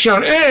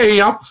Leicestershire. Hey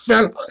up,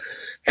 fella.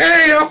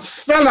 Hey up,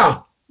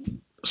 fella,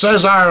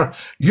 says our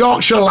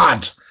Yorkshire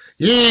lad.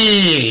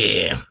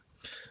 Yeah.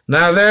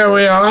 Now there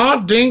we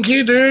are.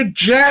 Dinky-Doo.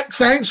 Jack,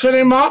 thanks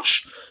very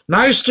much.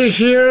 Nice to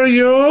hear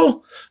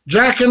you.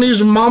 Jack and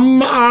his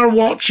mum are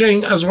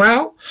watching as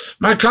well.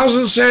 My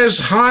cousin says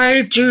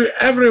hi to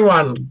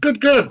everyone. Good,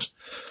 good.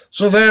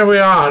 So there we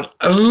are.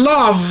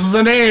 Love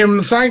the name.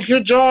 Thank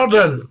you,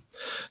 Jordan.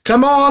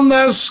 Come on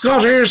there,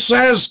 Scottie,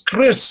 says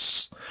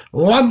Chris.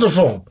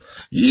 Wonderful.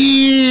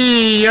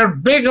 Yee, you're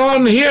big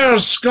on here,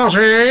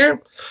 Scottie.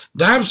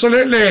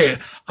 Absolutely.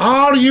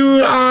 Are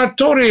you a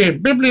Tory?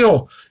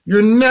 Biblio,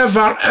 you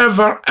never,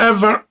 ever,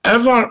 ever,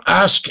 ever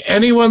ask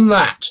anyone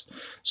that.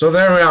 So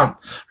there we are.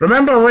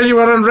 Remember when you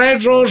were on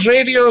Red Rose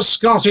Radio,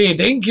 Scottie?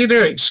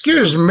 Dinky-Doo.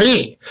 Excuse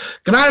me.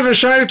 Can I have a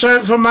shout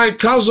out from my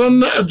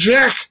cousin,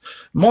 Jack?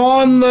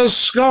 Mon the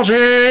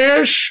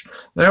Scottish.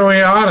 There we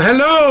are.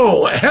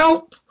 Hello.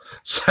 Help,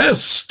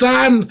 says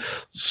Stan.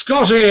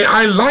 Scottie,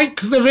 I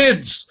like the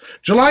vids.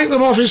 Do you like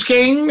them, Office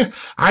King?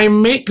 I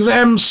make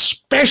them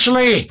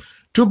specially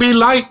to be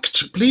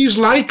liked. Please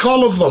like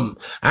all of them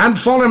and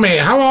follow me.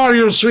 How are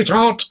you,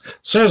 sweetheart?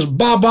 Says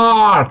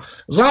Babar.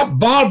 Is that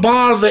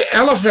Barbar the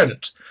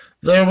elephant?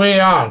 There we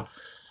are.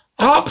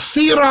 Up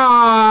Theory.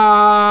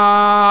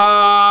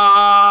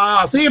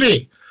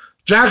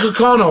 Jack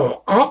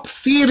O'Connell. Up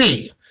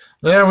Theory.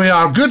 There we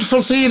are. Good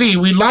for theory.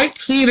 We like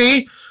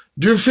theory.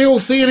 Do you feel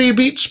theory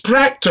beats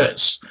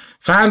practice?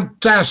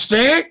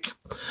 Fantastic.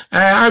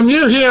 I'm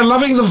new here,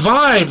 loving the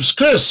vibes.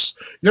 Chris,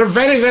 you're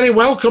very, very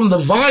welcome. The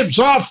vibes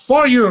are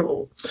for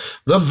you.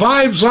 The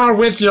vibes are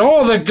with you.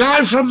 Oh, the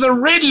guy from the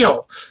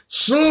radio.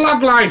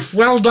 Slug Life,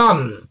 well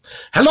done.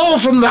 Hello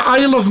from the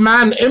Isle of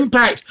Man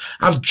Impact.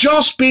 I've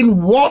just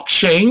been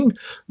watching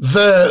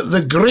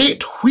the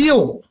Great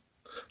Wheel.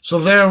 So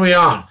there we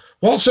are.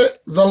 What's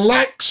it? The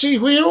Laxey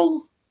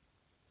Wheel?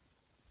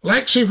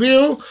 Laxey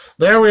Wheel?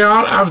 There we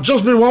are. I've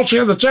just been watching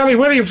at the telly.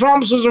 Where are you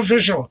from, says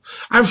Official?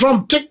 I'm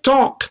from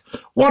TikTok.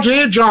 What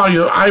age are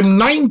you? I'm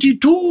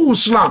 92,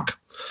 Slug.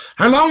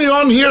 How long are you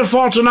on here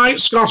for tonight,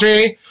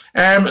 Scottie?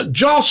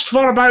 Just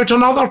for about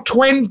another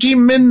 20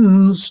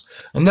 mins,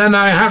 and then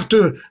I have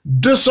to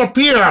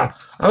disappear.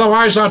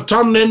 Otherwise, I'll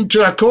turn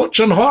into a coach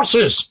and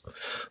horses.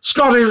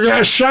 Scottie, we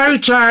get a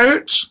shout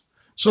out.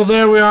 So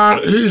there we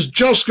are. Who's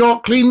just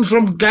got clean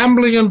from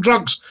gambling and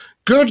drugs.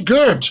 Good,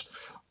 good.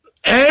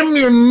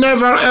 You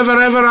never,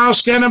 ever, ever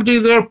ask anybody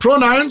their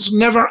pronouns.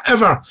 Never,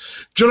 ever.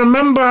 Do you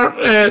remember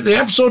the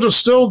episode of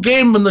Still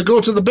Game when they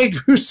go to the big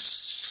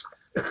house?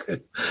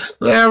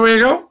 There we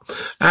go.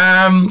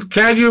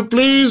 Can you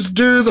please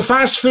do the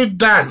fast food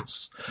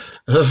dance?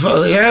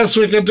 Yes,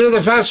 we can do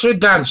the fast food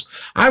dance.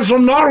 I'm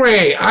from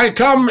Norway. I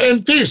come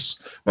in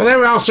peace. Well, there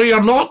we are. So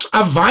you're not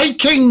a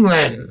Viking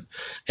then.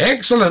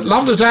 Excellent.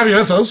 Lovely to have you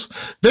with us.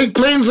 Big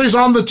Plainsley's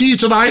on the tee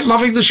tonight.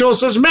 Loving the show,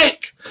 says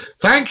Mick.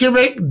 Thank you,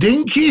 Mick.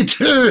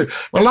 Dinky-Doo.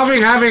 We're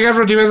loving having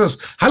everybody with us.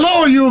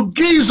 Hello, you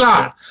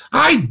geezer.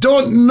 I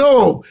don't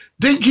know.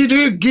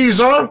 Dinky-Doo,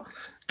 geezer.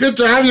 Good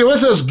to have you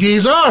with us,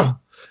 geezer.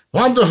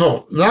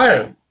 Wonderful.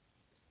 Now,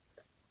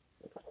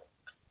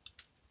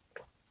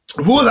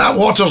 that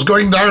water's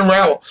going down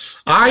well.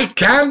 I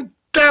can't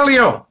tell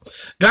you.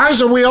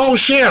 Guys, are we all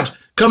shared?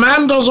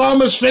 Commander's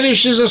almost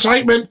finished his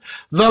assignment.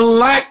 The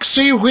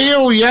Laxey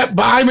Wheel, yep,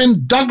 but I'm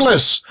in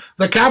Douglas,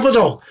 the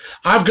capital.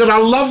 I've got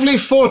a lovely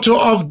photo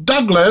of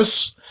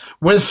Douglas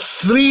with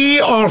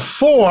 3 or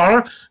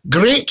 4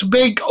 great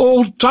big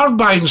old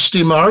turbine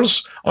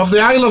steamers of the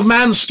Isle of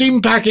Man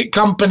Steam Packet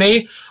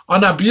Company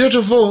on a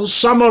beautiful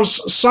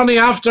summer's sunny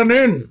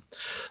afternoon.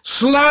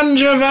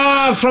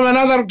 Slanjava from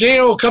another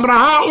gale.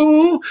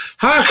 Kamrahau,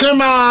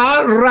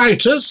 Hakama,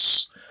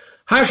 Rightus.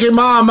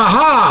 Hakima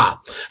Maha.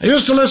 I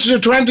used to listen to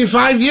you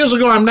 25 years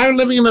ago. I'm now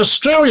living in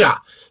Australia.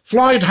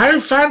 Floyd,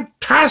 how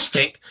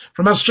fantastic.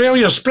 From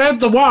Australia, spread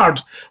the word.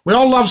 We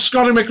all love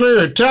Scottie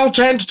McClue. Tell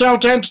 10 to tell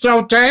 10 to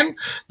tell 10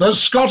 that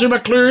Scottie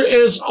McClue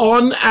is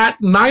on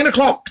at 9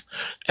 o'clock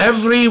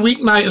every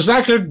weeknight. Is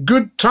that a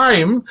good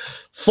time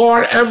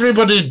for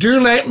everybody? Do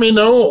let me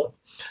know.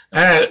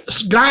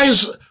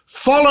 Guys,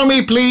 follow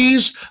me,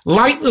 please.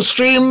 Like the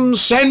stream.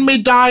 Send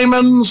me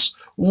diamonds.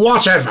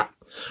 Whatever.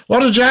 What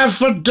did you have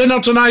for dinner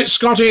tonight,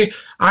 Scottie?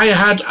 I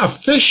had a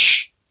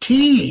fish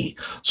tea.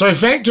 So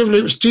effectively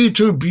it was tea,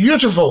 two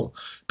beautiful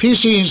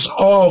pieces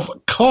of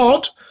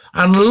cod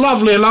and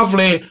lovely,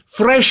 lovely,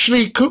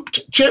 freshly cooked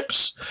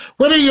chips.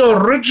 Where are you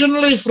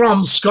originally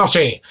from,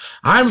 Scottie?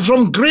 I'm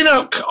from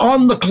Greenock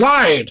on the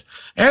Clyde.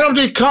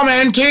 Anybody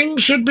commenting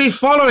should be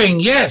following.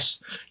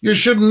 Yes, you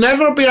should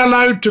never be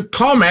allowed to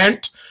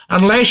comment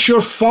unless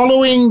you're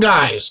following,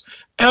 guys.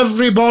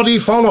 Everybody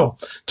follow.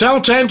 Tell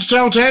 10 to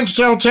tell 10 to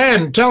tell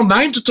 10. Tell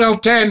 9 to tell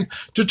 10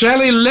 to tell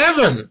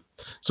 11.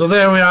 So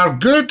there we are.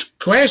 Good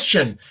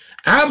question.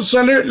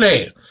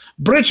 Absolutely.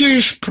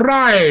 British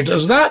pride.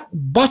 Is that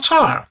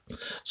butter?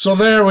 So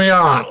there we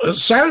are. It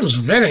sounds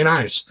very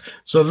nice.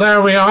 So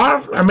there we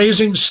are.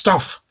 Amazing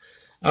stuff.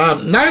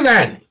 Now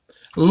then,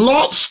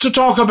 lots to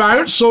talk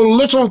about, so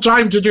little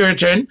time to do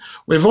it in.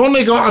 We've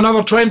only got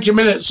another 20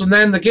 minutes and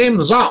then the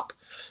game's up.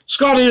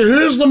 Scottie,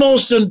 who's the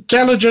most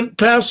intelligent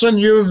person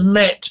you've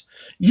met?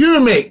 You,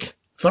 Mick,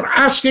 for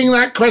asking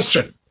that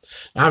question.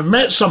 I've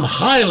met some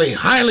highly,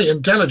 highly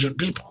intelligent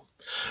people.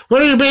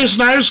 Where are you based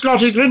now,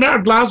 Scottie? Greenock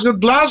or Glasgow?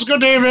 Glasgow,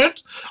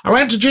 David. I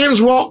went to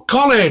James Watt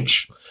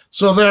College.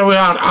 So there we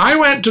are. I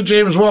went to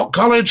James Watt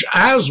College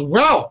as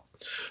well.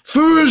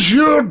 Foos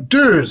your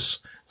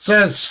dues,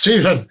 says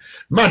Stephen.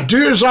 My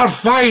dues are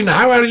fine.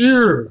 How are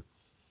you?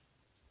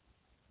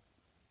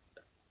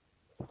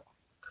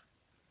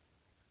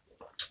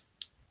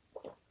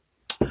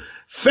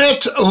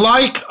 Fit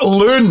like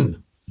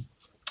loon.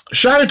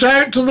 Shout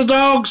out to the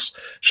dogs.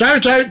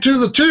 Shout out to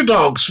the two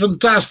dogs.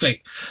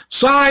 Fantastic.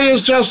 Sai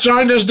has just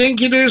joined us.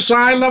 Dinky-Doo,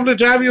 Sai, lovely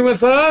to have you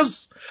with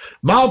us.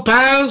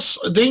 Malpaz,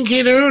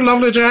 Dinky-Doo,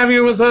 lovely to have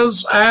you with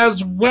us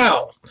as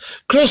well.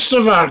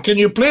 Christopher, can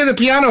you play the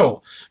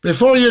piano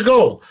before you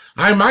go?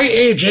 I might,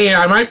 AJ,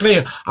 I might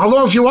play.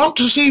 Although if you want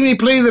to see me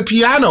play the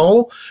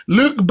piano,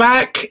 look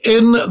back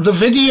in the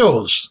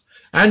videos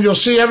and you'll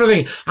see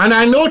everything. And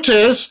I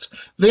noticed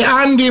the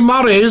Andy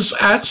Murray's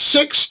at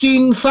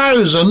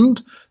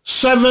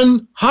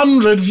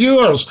 16,700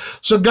 viewers.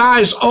 So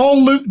guys,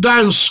 all look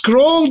down,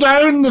 scroll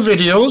down the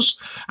videos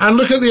and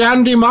look at the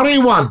Andy Murray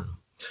one.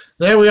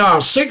 There we are,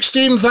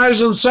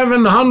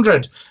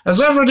 16,700. Has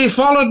everybody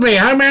followed me?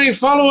 How many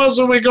followers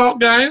have we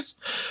got, guys?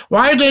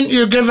 Why didn't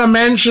you give a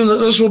mention that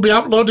this will be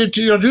uploaded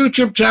to your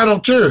YouTube channel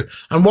too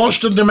and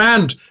watched on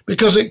demand?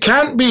 Because it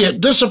can't be. It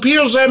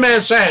disappears,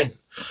 MSN.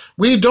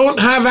 We don't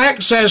have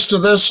access to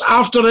this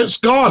after it's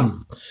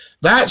gone.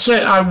 That's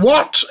it. I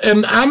worked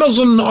in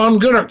Amazon on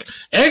Guruk.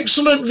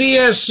 Excellent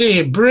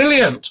VSC.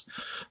 Brilliant.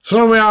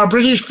 So we are.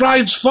 British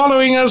Pride's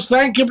following us.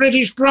 Thank you,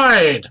 British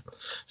Pride.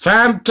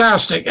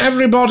 Fantastic.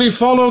 Everybody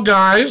follow,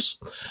 guys,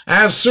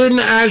 as soon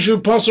as you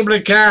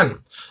possibly can.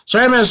 So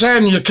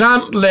MSN, you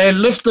can't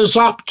lift this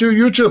up to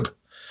YouTube.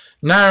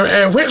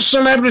 Now, which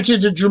celebrity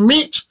did you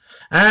meet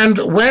and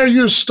were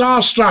you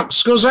starstruck?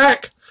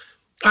 Skozak,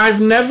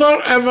 I've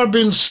never ever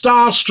been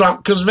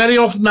starstruck because very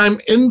often I'm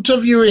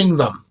interviewing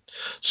them.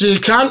 So you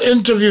can't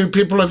interview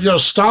people if you're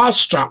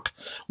starstruck.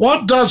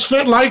 What does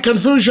fit like and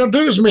foos your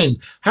dues mean?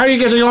 How are you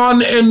getting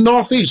on in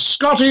North East?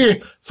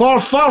 Scottie for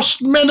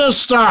First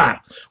Minister.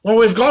 Well,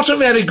 we've got a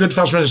very good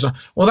First Minister.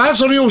 Well, that's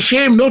a real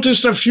shame.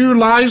 Noticed a few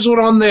lives were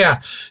on there.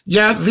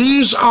 Yeah,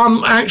 these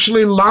aren't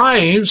actually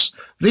lives.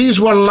 These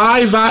were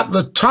live at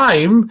the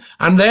time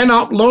and then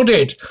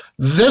uploaded.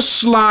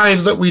 This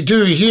live that we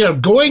do here,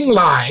 going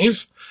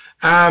live,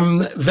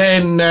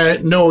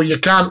 no, you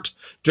can't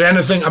do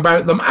anything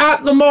about them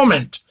at the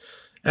moment.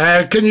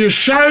 Can you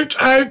shout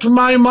out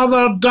my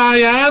mother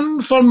Diane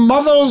for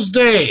Mother's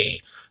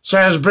Day,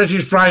 says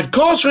British Pride. Of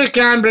course we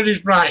can,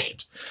 British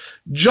Pride.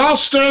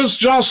 Justice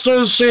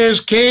says,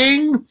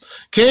 King,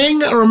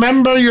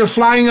 remember you're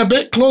flying a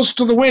bit close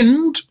to the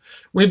wind.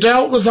 We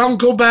dealt with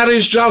Uncle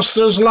Barry's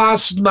Justice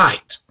last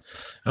night.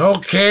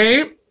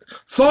 Okay.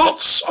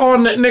 Thoughts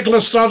on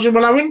Nicola Sturgeon?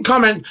 Well, I wouldn't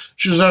comment.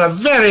 She's had a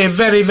very,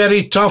 very,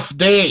 very tough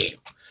day.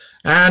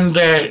 And,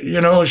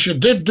 she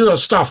did do her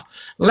stuff.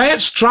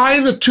 Let's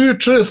try the two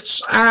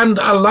truths and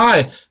a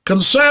lie.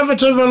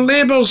 Conservative or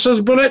Labour,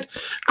 says Bullet.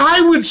 I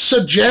would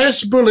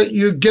suggest, Bullet,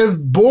 you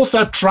give both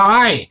a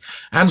try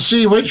and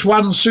see which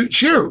one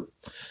suits you.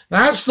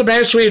 That's the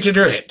best way to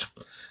do it.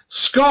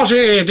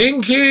 Scottie,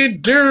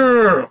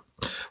 Dinky-Doo.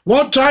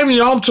 What time are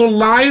you on till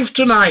live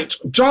tonight?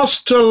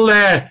 Just till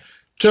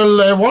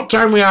what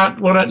time we at?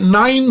 We're at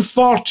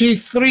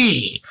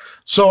 9:43.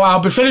 So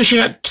I'll be finishing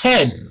at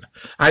 10.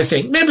 I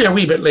think. Maybe a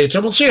wee bit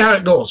later. We'll see how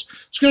it goes.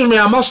 Excuse me,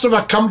 I must have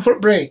a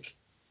comfort break.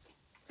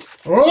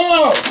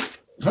 Oh!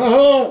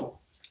 Oh!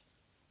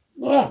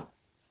 Oh!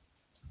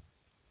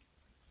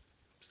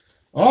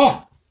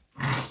 Oh,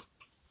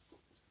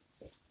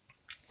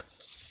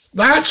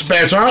 that's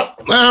better.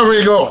 There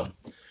we go.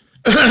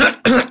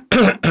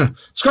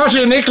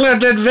 Scottie and Nicola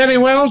did very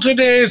well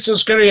today,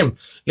 says Kareem.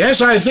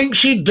 Yes, I think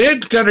she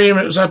did,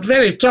 Kareem. It was a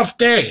very tough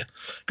day.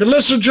 Could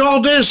listen to you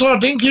all day, Sir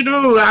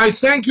Dinky-Doo. I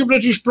thank you,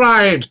 British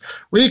Pride.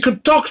 We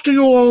could talk to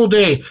you all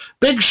day.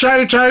 Big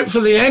shout out for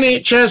the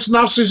NHS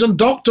nurses and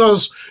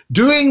doctors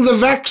doing the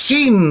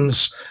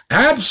vaccines.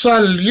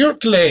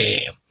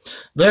 Absolutely.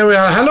 There we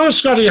are. Hello,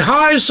 Scottie.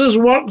 Hi, says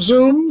Work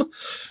Zoom.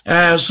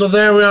 So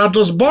there we are.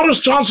 Does Boris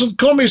Johnson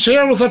comb his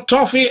hair with a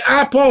toffee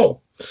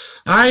apple?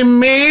 I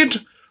made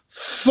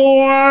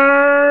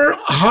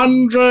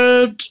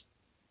 400...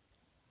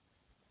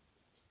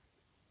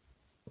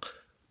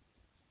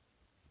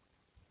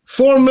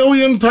 £4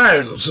 million,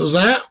 is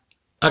that?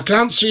 I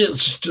can't see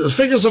it. The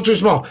figures are too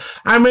small.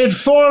 I made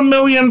 £4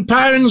 million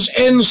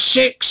in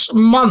 6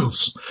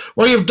 months.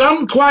 Well, you've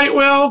done quite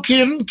well,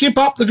 Kieran. Keep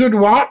up the good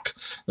work.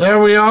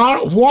 There we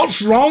are.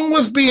 What's wrong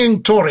with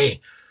being Tory?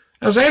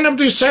 Has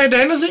anybody said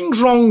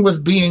anything's wrong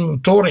with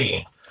being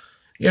Tory?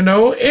 You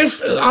know,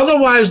 if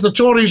otherwise the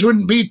Tories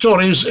wouldn't be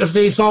Tories if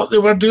they thought they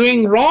were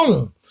doing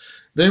wrong.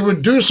 They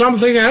would do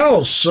something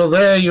else. So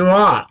there you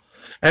are.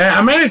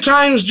 How many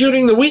times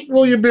during the week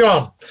will you be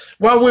on?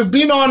 Well, we've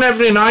been on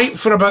every night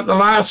for about the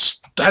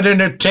last,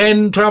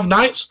 10, 12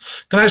 nights.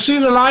 Can I see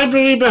the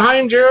library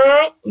behind you?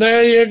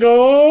 There you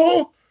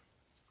go.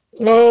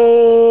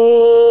 Oh.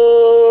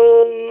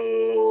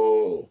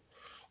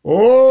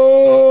 Oh.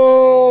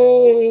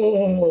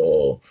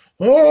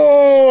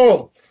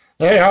 Oh.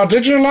 There you are.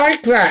 Did you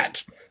like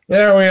that?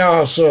 There we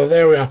are, so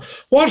there we are.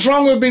 What's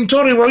wrong with being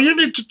Tory? Well, you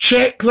need to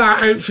check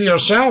that out for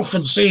yourself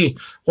and see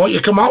what you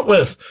come up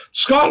with.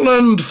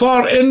 Scotland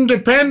for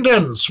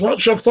independence.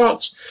 What's your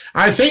thoughts?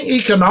 I think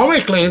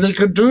economically they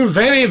could do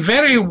very,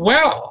 very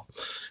well.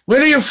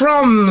 Where are you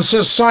from,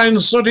 says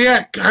Science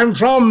Zodiac? I'm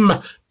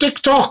from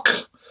TikTok.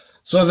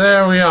 So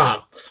there we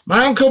are.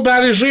 My Uncle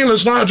Barry's real.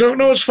 It's not a joke.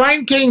 No, it's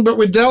fine, King, but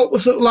we dealt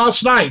with it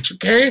last night,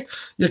 okay?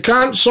 You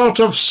can't sort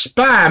of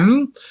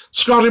spam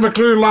Scottie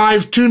McClue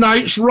live 2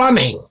 nights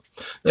running.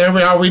 There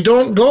we are. We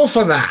don't go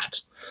for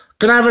that.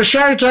 Can I have a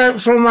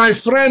shout-out from my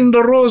friend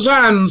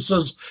Roseanne,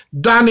 says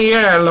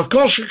Danielle. Of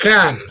course you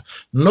can.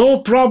 No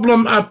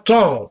problem at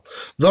all.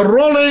 The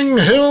rolling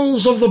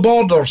hills of the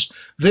borders.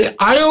 The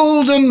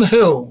Eildon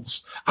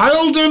Hills.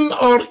 Eildon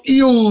or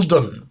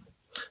Eildon?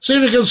 See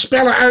if you can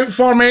spell it out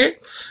for me.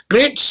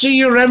 Great to see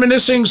you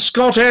reminiscing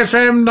Scott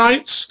FM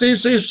nights. Stay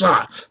safe,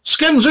 sir.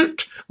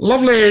 Skinzoot,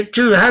 lovely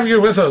to have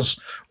you with us.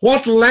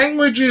 What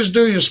languages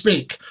do you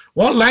speak?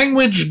 What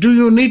language do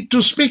you need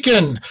to speak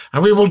in?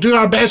 And we will do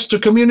our best to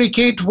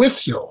communicate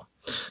with you.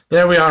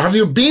 There we are. Have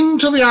you been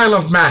to the Isle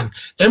of Man?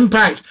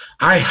 Impact.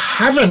 I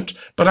haven't,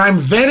 but I'm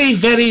very,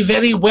 very,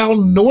 very well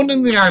known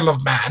in the Isle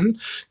of Man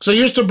because I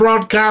used to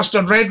broadcast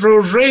on Red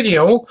Rose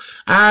Radio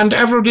and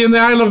everybody in the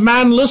Isle of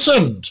Man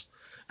listened.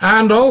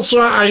 And also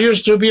I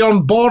used to be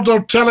on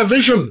Border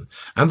Television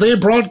and they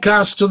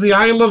broadcast to the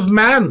Isle of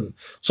Man.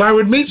 So I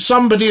would meet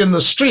somebody in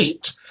the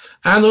street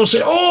and they'll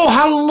say, oh,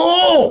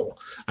 hello.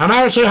 And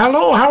I would say,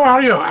 hello, how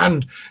are you?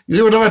 And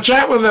you would have a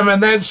chat with them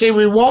and they'd say,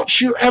 we watch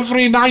you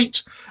every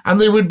night. And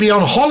they would be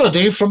on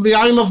holiday from the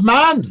Isle of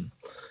Man.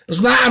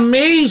 Isn't that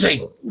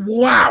amazing?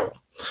 Wow.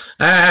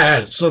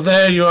 So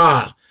there you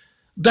are.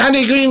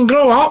 Danny Green,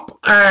 grow up.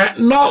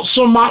 Not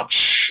so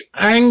much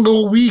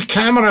angle wee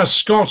camera,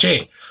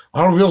 Scottie,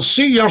 or we'll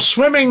see your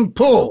swimming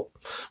pool.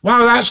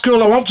 Wow, that's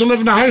cool. I want to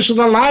live in a house with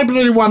a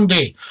library one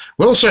day.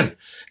 Wilson,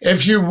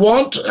 if you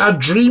want a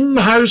dream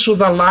house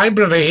with a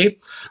library,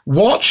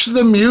 watch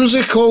the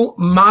musical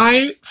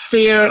My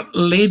Fair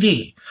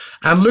Lady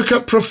and look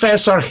at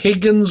Professor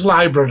Higgins'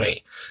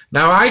 library.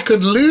 Now, I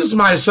could lose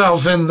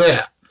myself in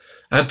there.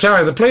 I tell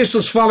you, the place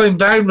is falling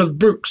down with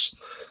books.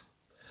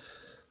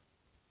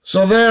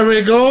 So there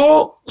we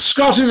go.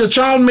 Scottie, the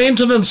Child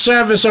Maintenance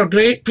Service are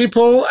great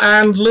people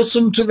and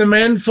listen to the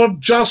men for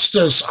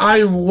justice.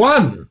 I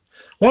won.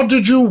 What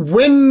did you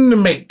win,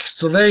 Mick?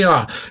 So there you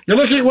are. You're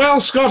looking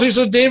well, Scottie,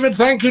 said David.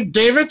 Thank you,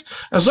 David.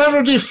 Has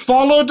everybody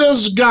followed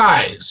us,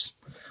 guys?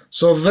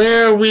 So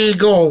there we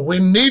go. We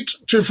need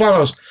to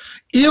follow us.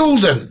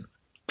 Eildon,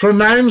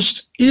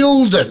 pronounced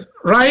Eildon.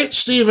 Right,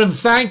 Stephen,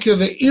 thank you.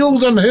 The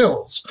Eildon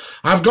Hills.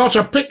 I've got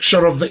a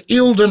picture of the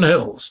Eildon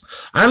Hills.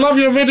 I love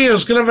your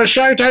videos. Can I have a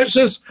shout out?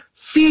 Says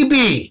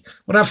Phoebe.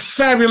 What a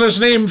fabulous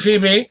name,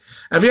 Phoebe.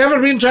 Have you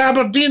ever been to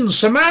Aberdeen?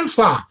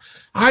 Samantha.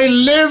 I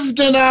lived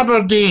in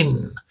Aberdeen.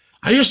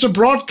 I used to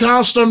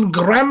broadcast on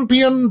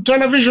Grampian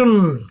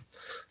television.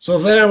 So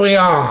there we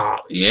are.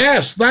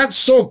 Yes, that's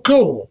so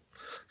cool.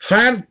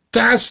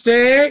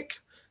 Fantastic.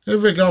 Who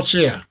have we got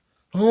here?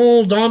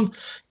 Hold on.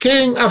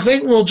 King, I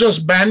think we'll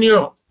just ban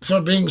you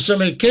for being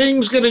silly.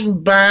 King's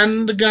getting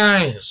banned,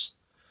 guys.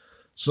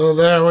 So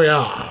there we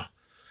are.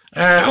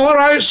 All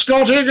right,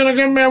 Scottie, you're going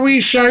to give me a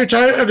wee shout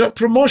out. I got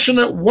promotion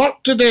at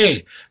work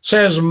today,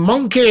 says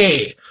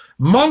Monkey.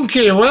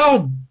 Monkey,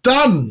 well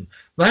done.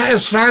 That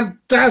is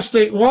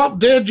fantastic. What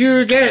did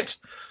you get?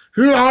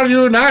 Who are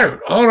you now?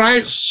 All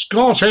right,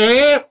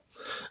 Scottie.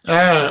 Who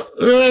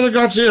have we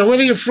got here? Where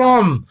are you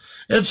from?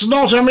 It's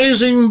not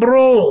amazing,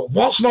 bro.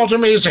 What's not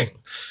amazing?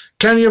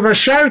 Can you have a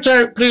shout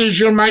out, please?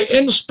 You're my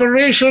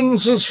inspiration,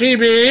 says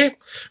Phoebe.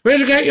 Where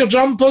do you get your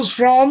jumpers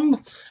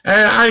from?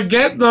 I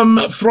get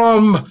them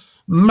from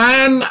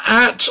Man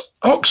at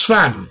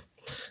Oxfam.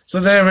 So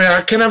there we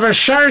are. Can I have a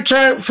shout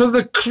out for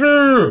the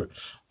crew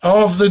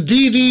of the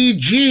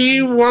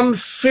DDG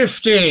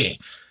 150?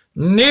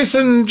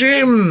 Nathan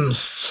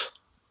James.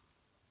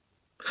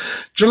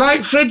 Do you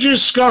like fridges,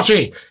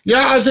 Scottie?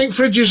 Yeah, I think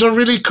fridges are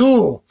really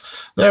cool.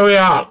 There we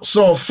are.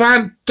 So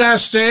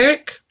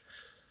fantastic.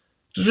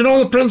 Did you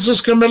know the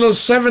Princess Camilla's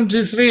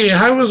 73?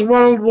 How was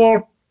World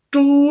War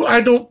II?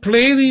 I don't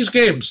play these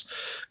games.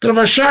 Can I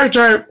have a shout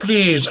out,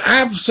 please?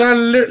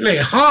 Absolutely.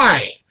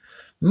 Hi.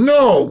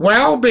 No.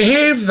 Well,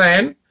 behave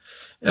then.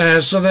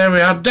 So there we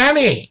are.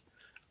 Danny,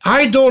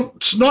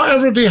 not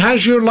everybody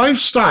has your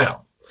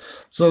lifestyle.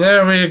 So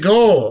there we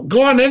go.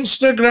 Go on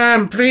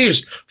Instagram,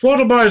 please.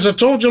 Photo boys, I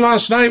told you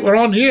last night we're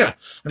on here.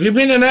 Have you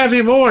been in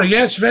Aviemore?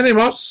 Yes, very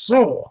much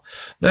so.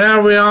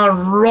 There we are.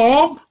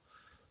 Rob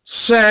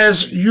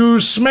says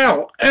you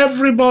smell.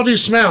 Everybody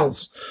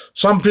smells.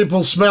 Some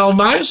people smell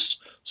nice.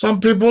 Some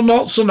people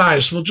not so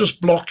nice. We'll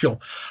just block you.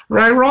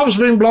 Right, Rob's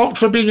being blocked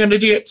for being an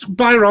idiot.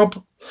 Bye,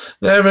 Rob.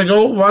 There we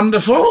go.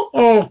 Wonderful.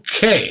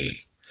 Okay.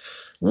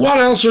 What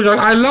else we got?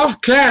 I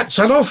love cats.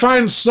 Hello,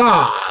 fine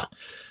sir.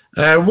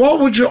 What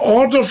would you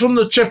order from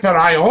the chipper?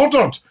 I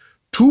ordered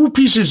 2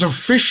 pieces of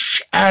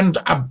fish and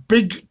a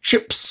big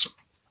chips.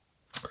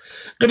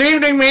 Good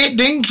evening, mate.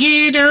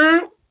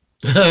 Dinky-Doo.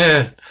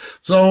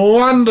 So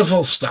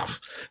wonderful stuff.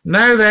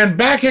 Now then,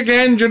 back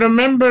again. Do you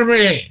remember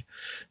me?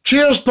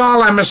 Cheers,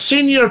 pal. I'm a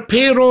senior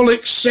payroll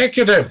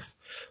executive.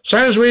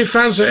 Sounds way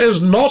fancy. It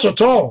is not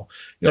at all.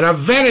 You're a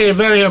very,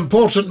 very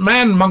important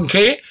man,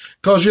 monkey,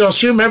 because you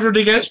assume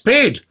everybody gets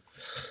paid.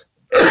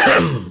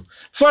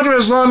 Further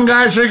long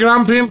guy for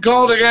Grumpy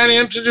called again. He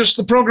introduced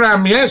the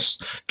program. Yes,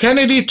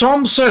 Kennedy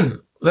Thompson.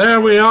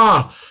 There we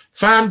are.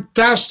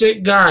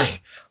 Fantastic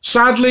guy.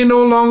 Sadly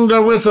no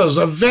longer with us.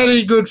 A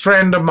very good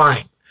friend of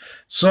mine.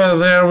 So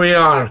there we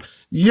are.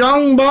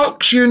 Young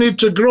bucks, you need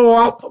to grow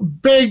up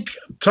big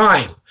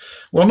time.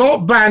 We'll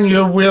not ban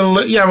you. We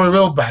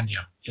will ban you.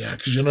 Yeah,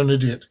 because you're an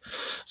idiot.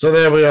 So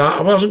there we are.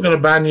 I wasn't going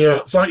to ban you. I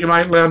thought you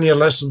might learn your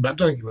lesson, but I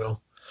don't think you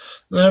will.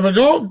 There we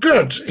go.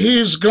 Good.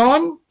 He's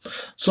gone.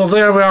 So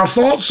there we are.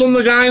 Thoughts on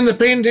the guy in the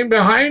painting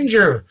behind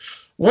you?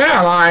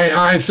 Well,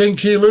 I think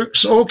he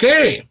looks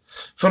okay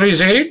for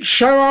his age.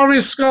 How are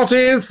we,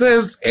 Scottie?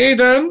 Says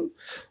Aidan.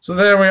 So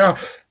there we are.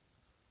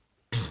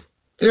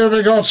 Here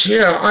we got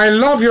here. I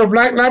love your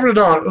black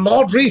Labrador,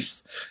 Lord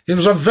Reith. He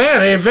was a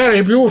very,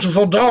 very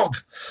beautiful dog.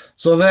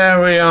 So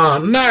there we are.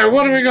 Now,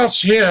 what have we got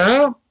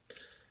here?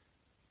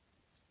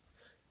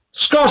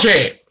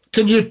 Scottie,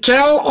 can you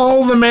tell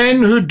all the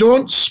men who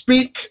don't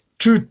speak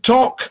to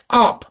talk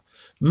up?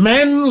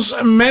 Men's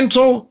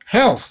mental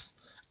health.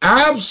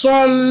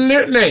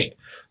 Absolutely.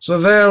 So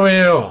there we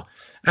are.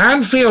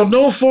 Anfield,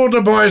 no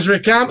photo boys. We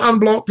can't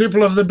unblock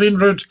people if they've been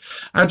rude.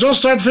 I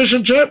just had fish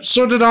and chips.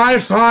 So did I.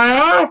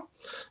 Fire.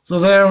 So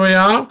there we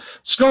are.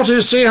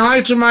 Scottie, say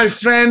hi to my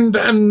friend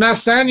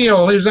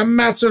Nathaniel. He's a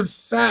massive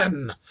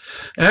fan.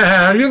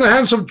 Are you the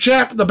handsome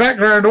chap in the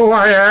background? Oh,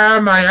 I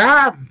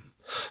am.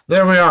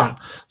 There we are.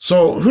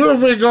 So who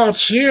have we got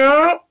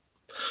here?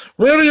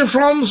 Where are you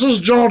from, says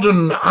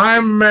Jordan?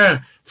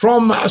 I'm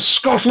from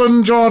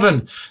Scotland,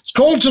 Jordan. It's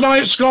cold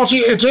tonight, Scottie.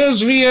 It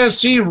is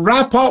VSC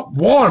Wrap-Up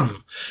 1.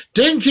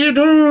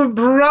 Dinky-Doo,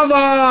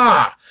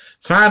 brother.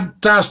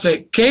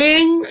 Fantastic.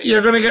 King,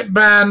 you're going to get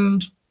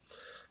banned.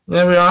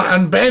 There we are.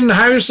 And Ben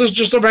House is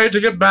just about to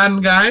get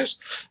banned, guys.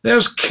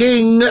 There's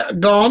King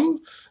gone.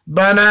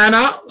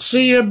 Banana.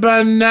 See you,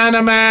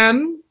 Banana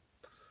Man.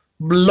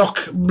 Block.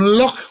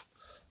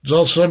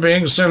 Just for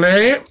being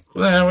silly.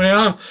 There we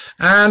are.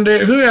 And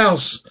who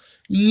else?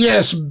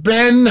 Yes,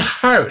 Ben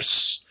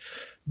House.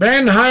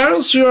 Ben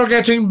House, you're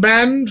getting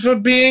banned for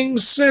being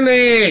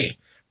silly.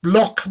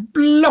 Block.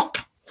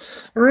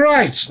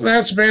 Right,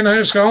 that's Ben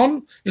House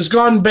gone. He's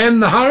gone Ben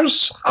the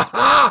House.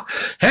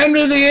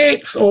 Henry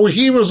VIII. Oh,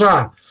 he was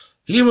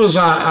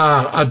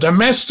a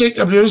domestic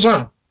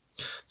abuser.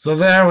 So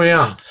there we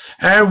are.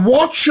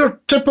 What's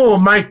your tipple?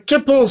 My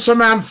tipple,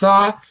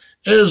 Samantha,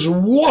 is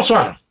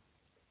water.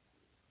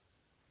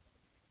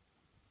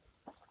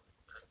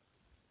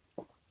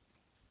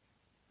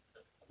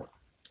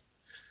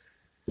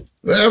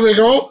 There we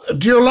go.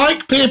 Do you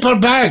like paper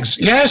bags?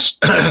 Yes.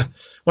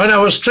 When I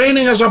was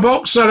training as a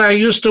boxer, I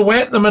used to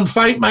wet them and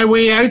fight my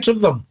way out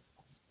of them.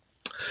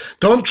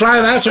 Don't try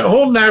that at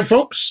home now,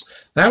 folks.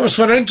 That was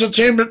for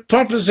entertainment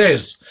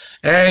purposes.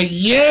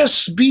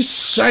 Yes,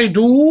 beasts, I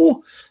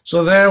do.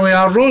 So there we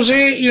are.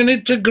 Rosie, you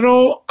need to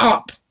grow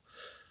up.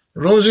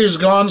 Rosie's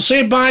gone.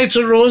 Say bye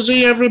to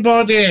Rosie,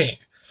 everybody.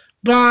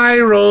 Bye,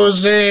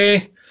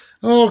 Rosie.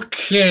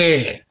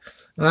 Okay.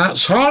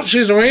 That's hot.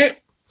 She's away.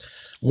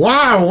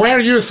 Wow, were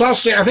you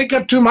thirsty? I think I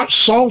had too much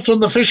salt on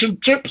the fish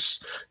and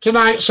chips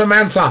tonight,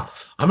 Samantha.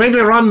 I maybe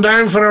run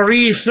down for a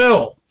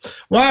refill.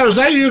 Wow, is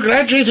that you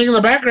graduating in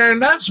the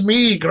background? That's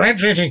me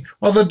graduating.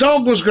 Well, the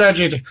dog was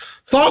graduating.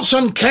 Thoughts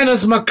on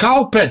Kenneth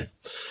McAlpin?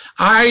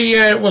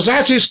 I was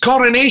at his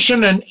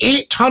coronation in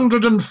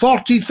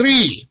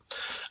 843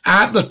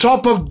 at the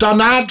top of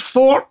Donad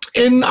Fort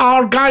in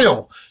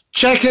Argyll.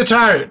 Check it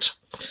out.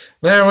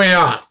 There we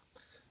are.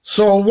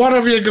 So what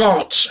have you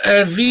got?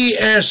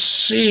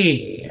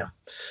 VSC.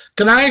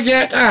 Can I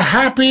get a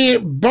happy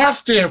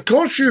birthday? Of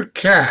course you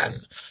can.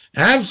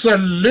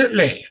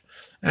 Absolutely.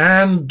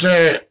 And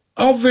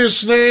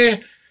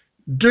obviously,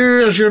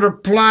 do as you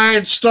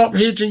replied, stop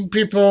hating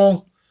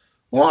people.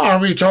 What are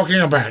we talking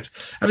about?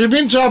 Have you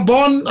been to a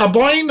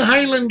Boyne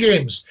Highland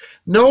Games?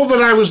 No,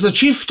 but I was the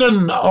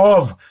chieftain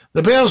of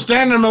the Bears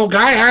Den and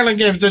Mulgai Highland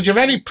Games. Did you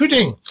have any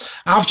pudding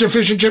after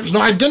fish and chips? No,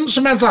 I didn't,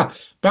 Samantha,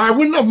 but I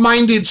wouldn't have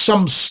minded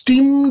some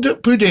steamed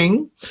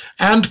pudding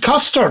and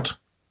custard.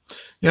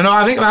 You know,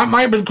 I think that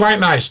might have been quite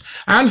nice.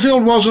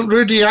 Anfield wasn't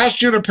rude. He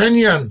asked your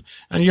opinion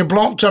and you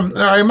blocked him.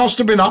 He must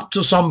have been up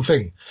to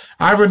something.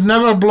 I would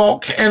never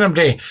block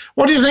anybody.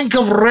 What do you think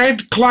of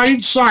Red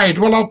Clydeside?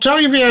 Well, I'll tell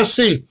you,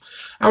 VSC.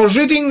 I was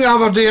reading the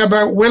other day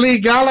about Willie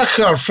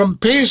Gallagher from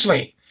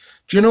Paisley.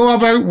 Do you know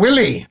about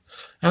Willie?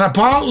 And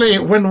apparently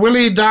when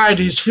Willie died,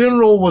 his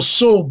funeral was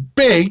so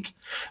big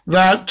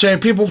that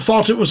people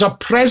thought it was a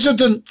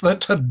president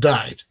that had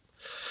died.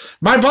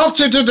 My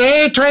birthday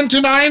today,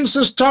 29,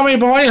 says Tommy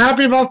Boy.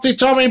 Happy birthday,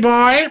 Tommy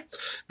Boy.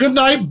 Good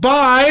night,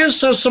 bye,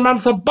 says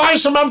Samantha. Bye,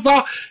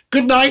 Samantha.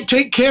 Good night.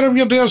 Take care of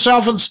your dear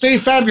self and stay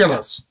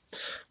fabulous.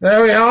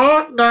 There we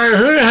are. Now,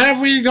 who have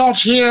we got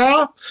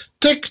here?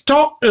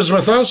 TikTok is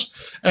with us.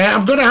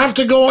 I'm going to have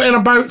to go in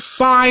about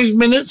 5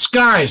 minutes,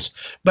 guys,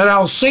 but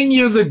I'll sing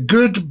you the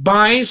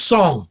goodbye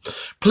song.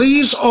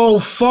 Please all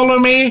follow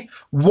me,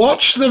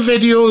 watch the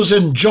videos,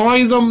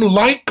 enjoy them,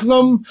 like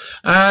them,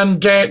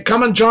 and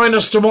come and join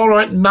us tomorrow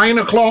at 9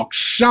 o'clock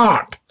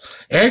sharp.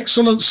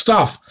 Excellent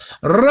stuff.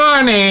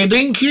 Rani,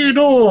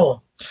 Dinky-Doo.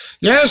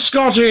 Yes,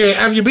 Scottie,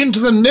 have you been to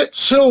the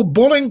Nitz Hill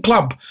Bowling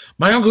Club?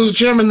 My uncle's the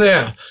chairman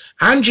there.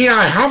 Angie,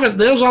 I haven't.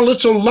 There's a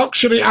little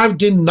luxury I've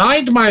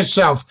denied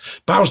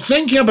myself. But I was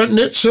thinking about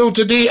Nitz Hill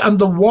today and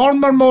the War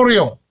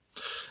Memorial.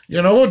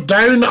 You know,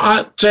 down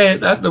at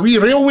the wee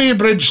railway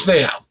bridge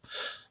there.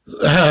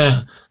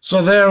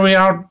 So there we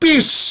are.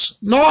 Peace.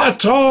 Not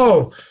at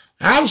all.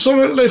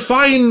 Absolutely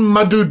fine,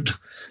 my dude.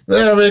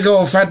 There we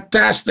go.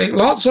 Fantastic.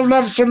 Lots of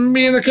love from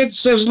me and the kids,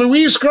 says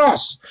Louise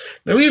Cross.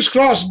 Louise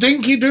Cross,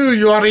 Dinky-Doo,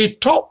 you are a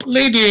top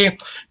lady.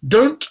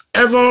 Don't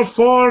ever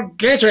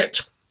forget it.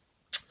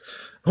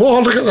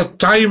 Oh, look at the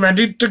time. I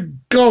need to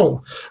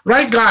go.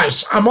 Right,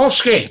 guys, I'm off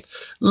ski.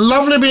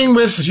 Lovely being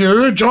with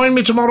you. Join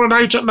me tomorrow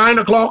night at 9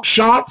 o'clock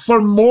sharp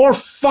for more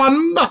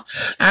fun.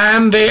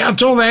 And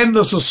until then,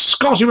 this is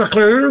Scottie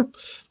McClue.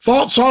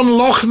 Thoughts on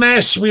Loch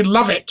Ness? We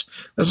love it.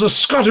 This is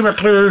Scottie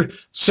McClue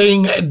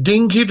saying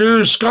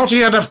Dinky-Doo.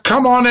 Scottie, I'd have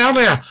come on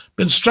earlier.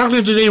 Been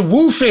struggling today.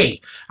 Wolfie,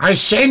 I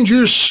send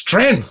you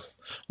strength.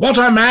 What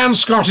a man,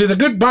 Scottie. The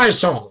goodbye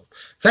song.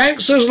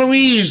 Thanks, says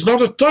Louise.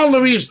 Not at all,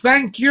 Louise.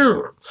 Thank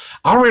you.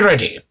 Are we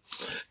ready?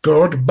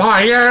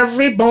 Goodbye,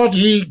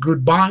 everybody.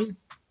 Goodbye.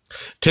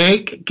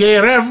 Take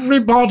care,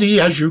 everybody,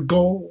 as you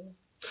go.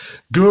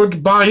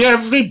 Goodbye,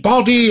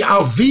 everybody.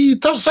 Auf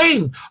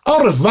Wiedersehen.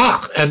 Au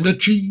revoir and a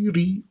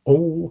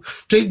cheerio.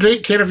 Take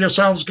great care of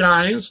yourselves,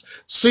 guys.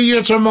 See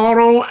you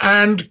tomorrow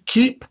and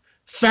keep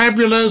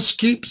fabulous,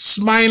 keep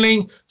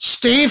smiling,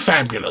 stay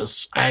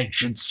fabulous, I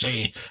should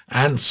say,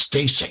 and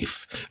stay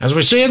safe. As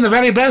we say in the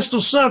very best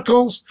of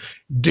circles,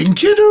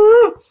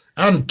 Dinky-Doo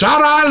and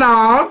ta-ra,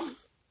 love.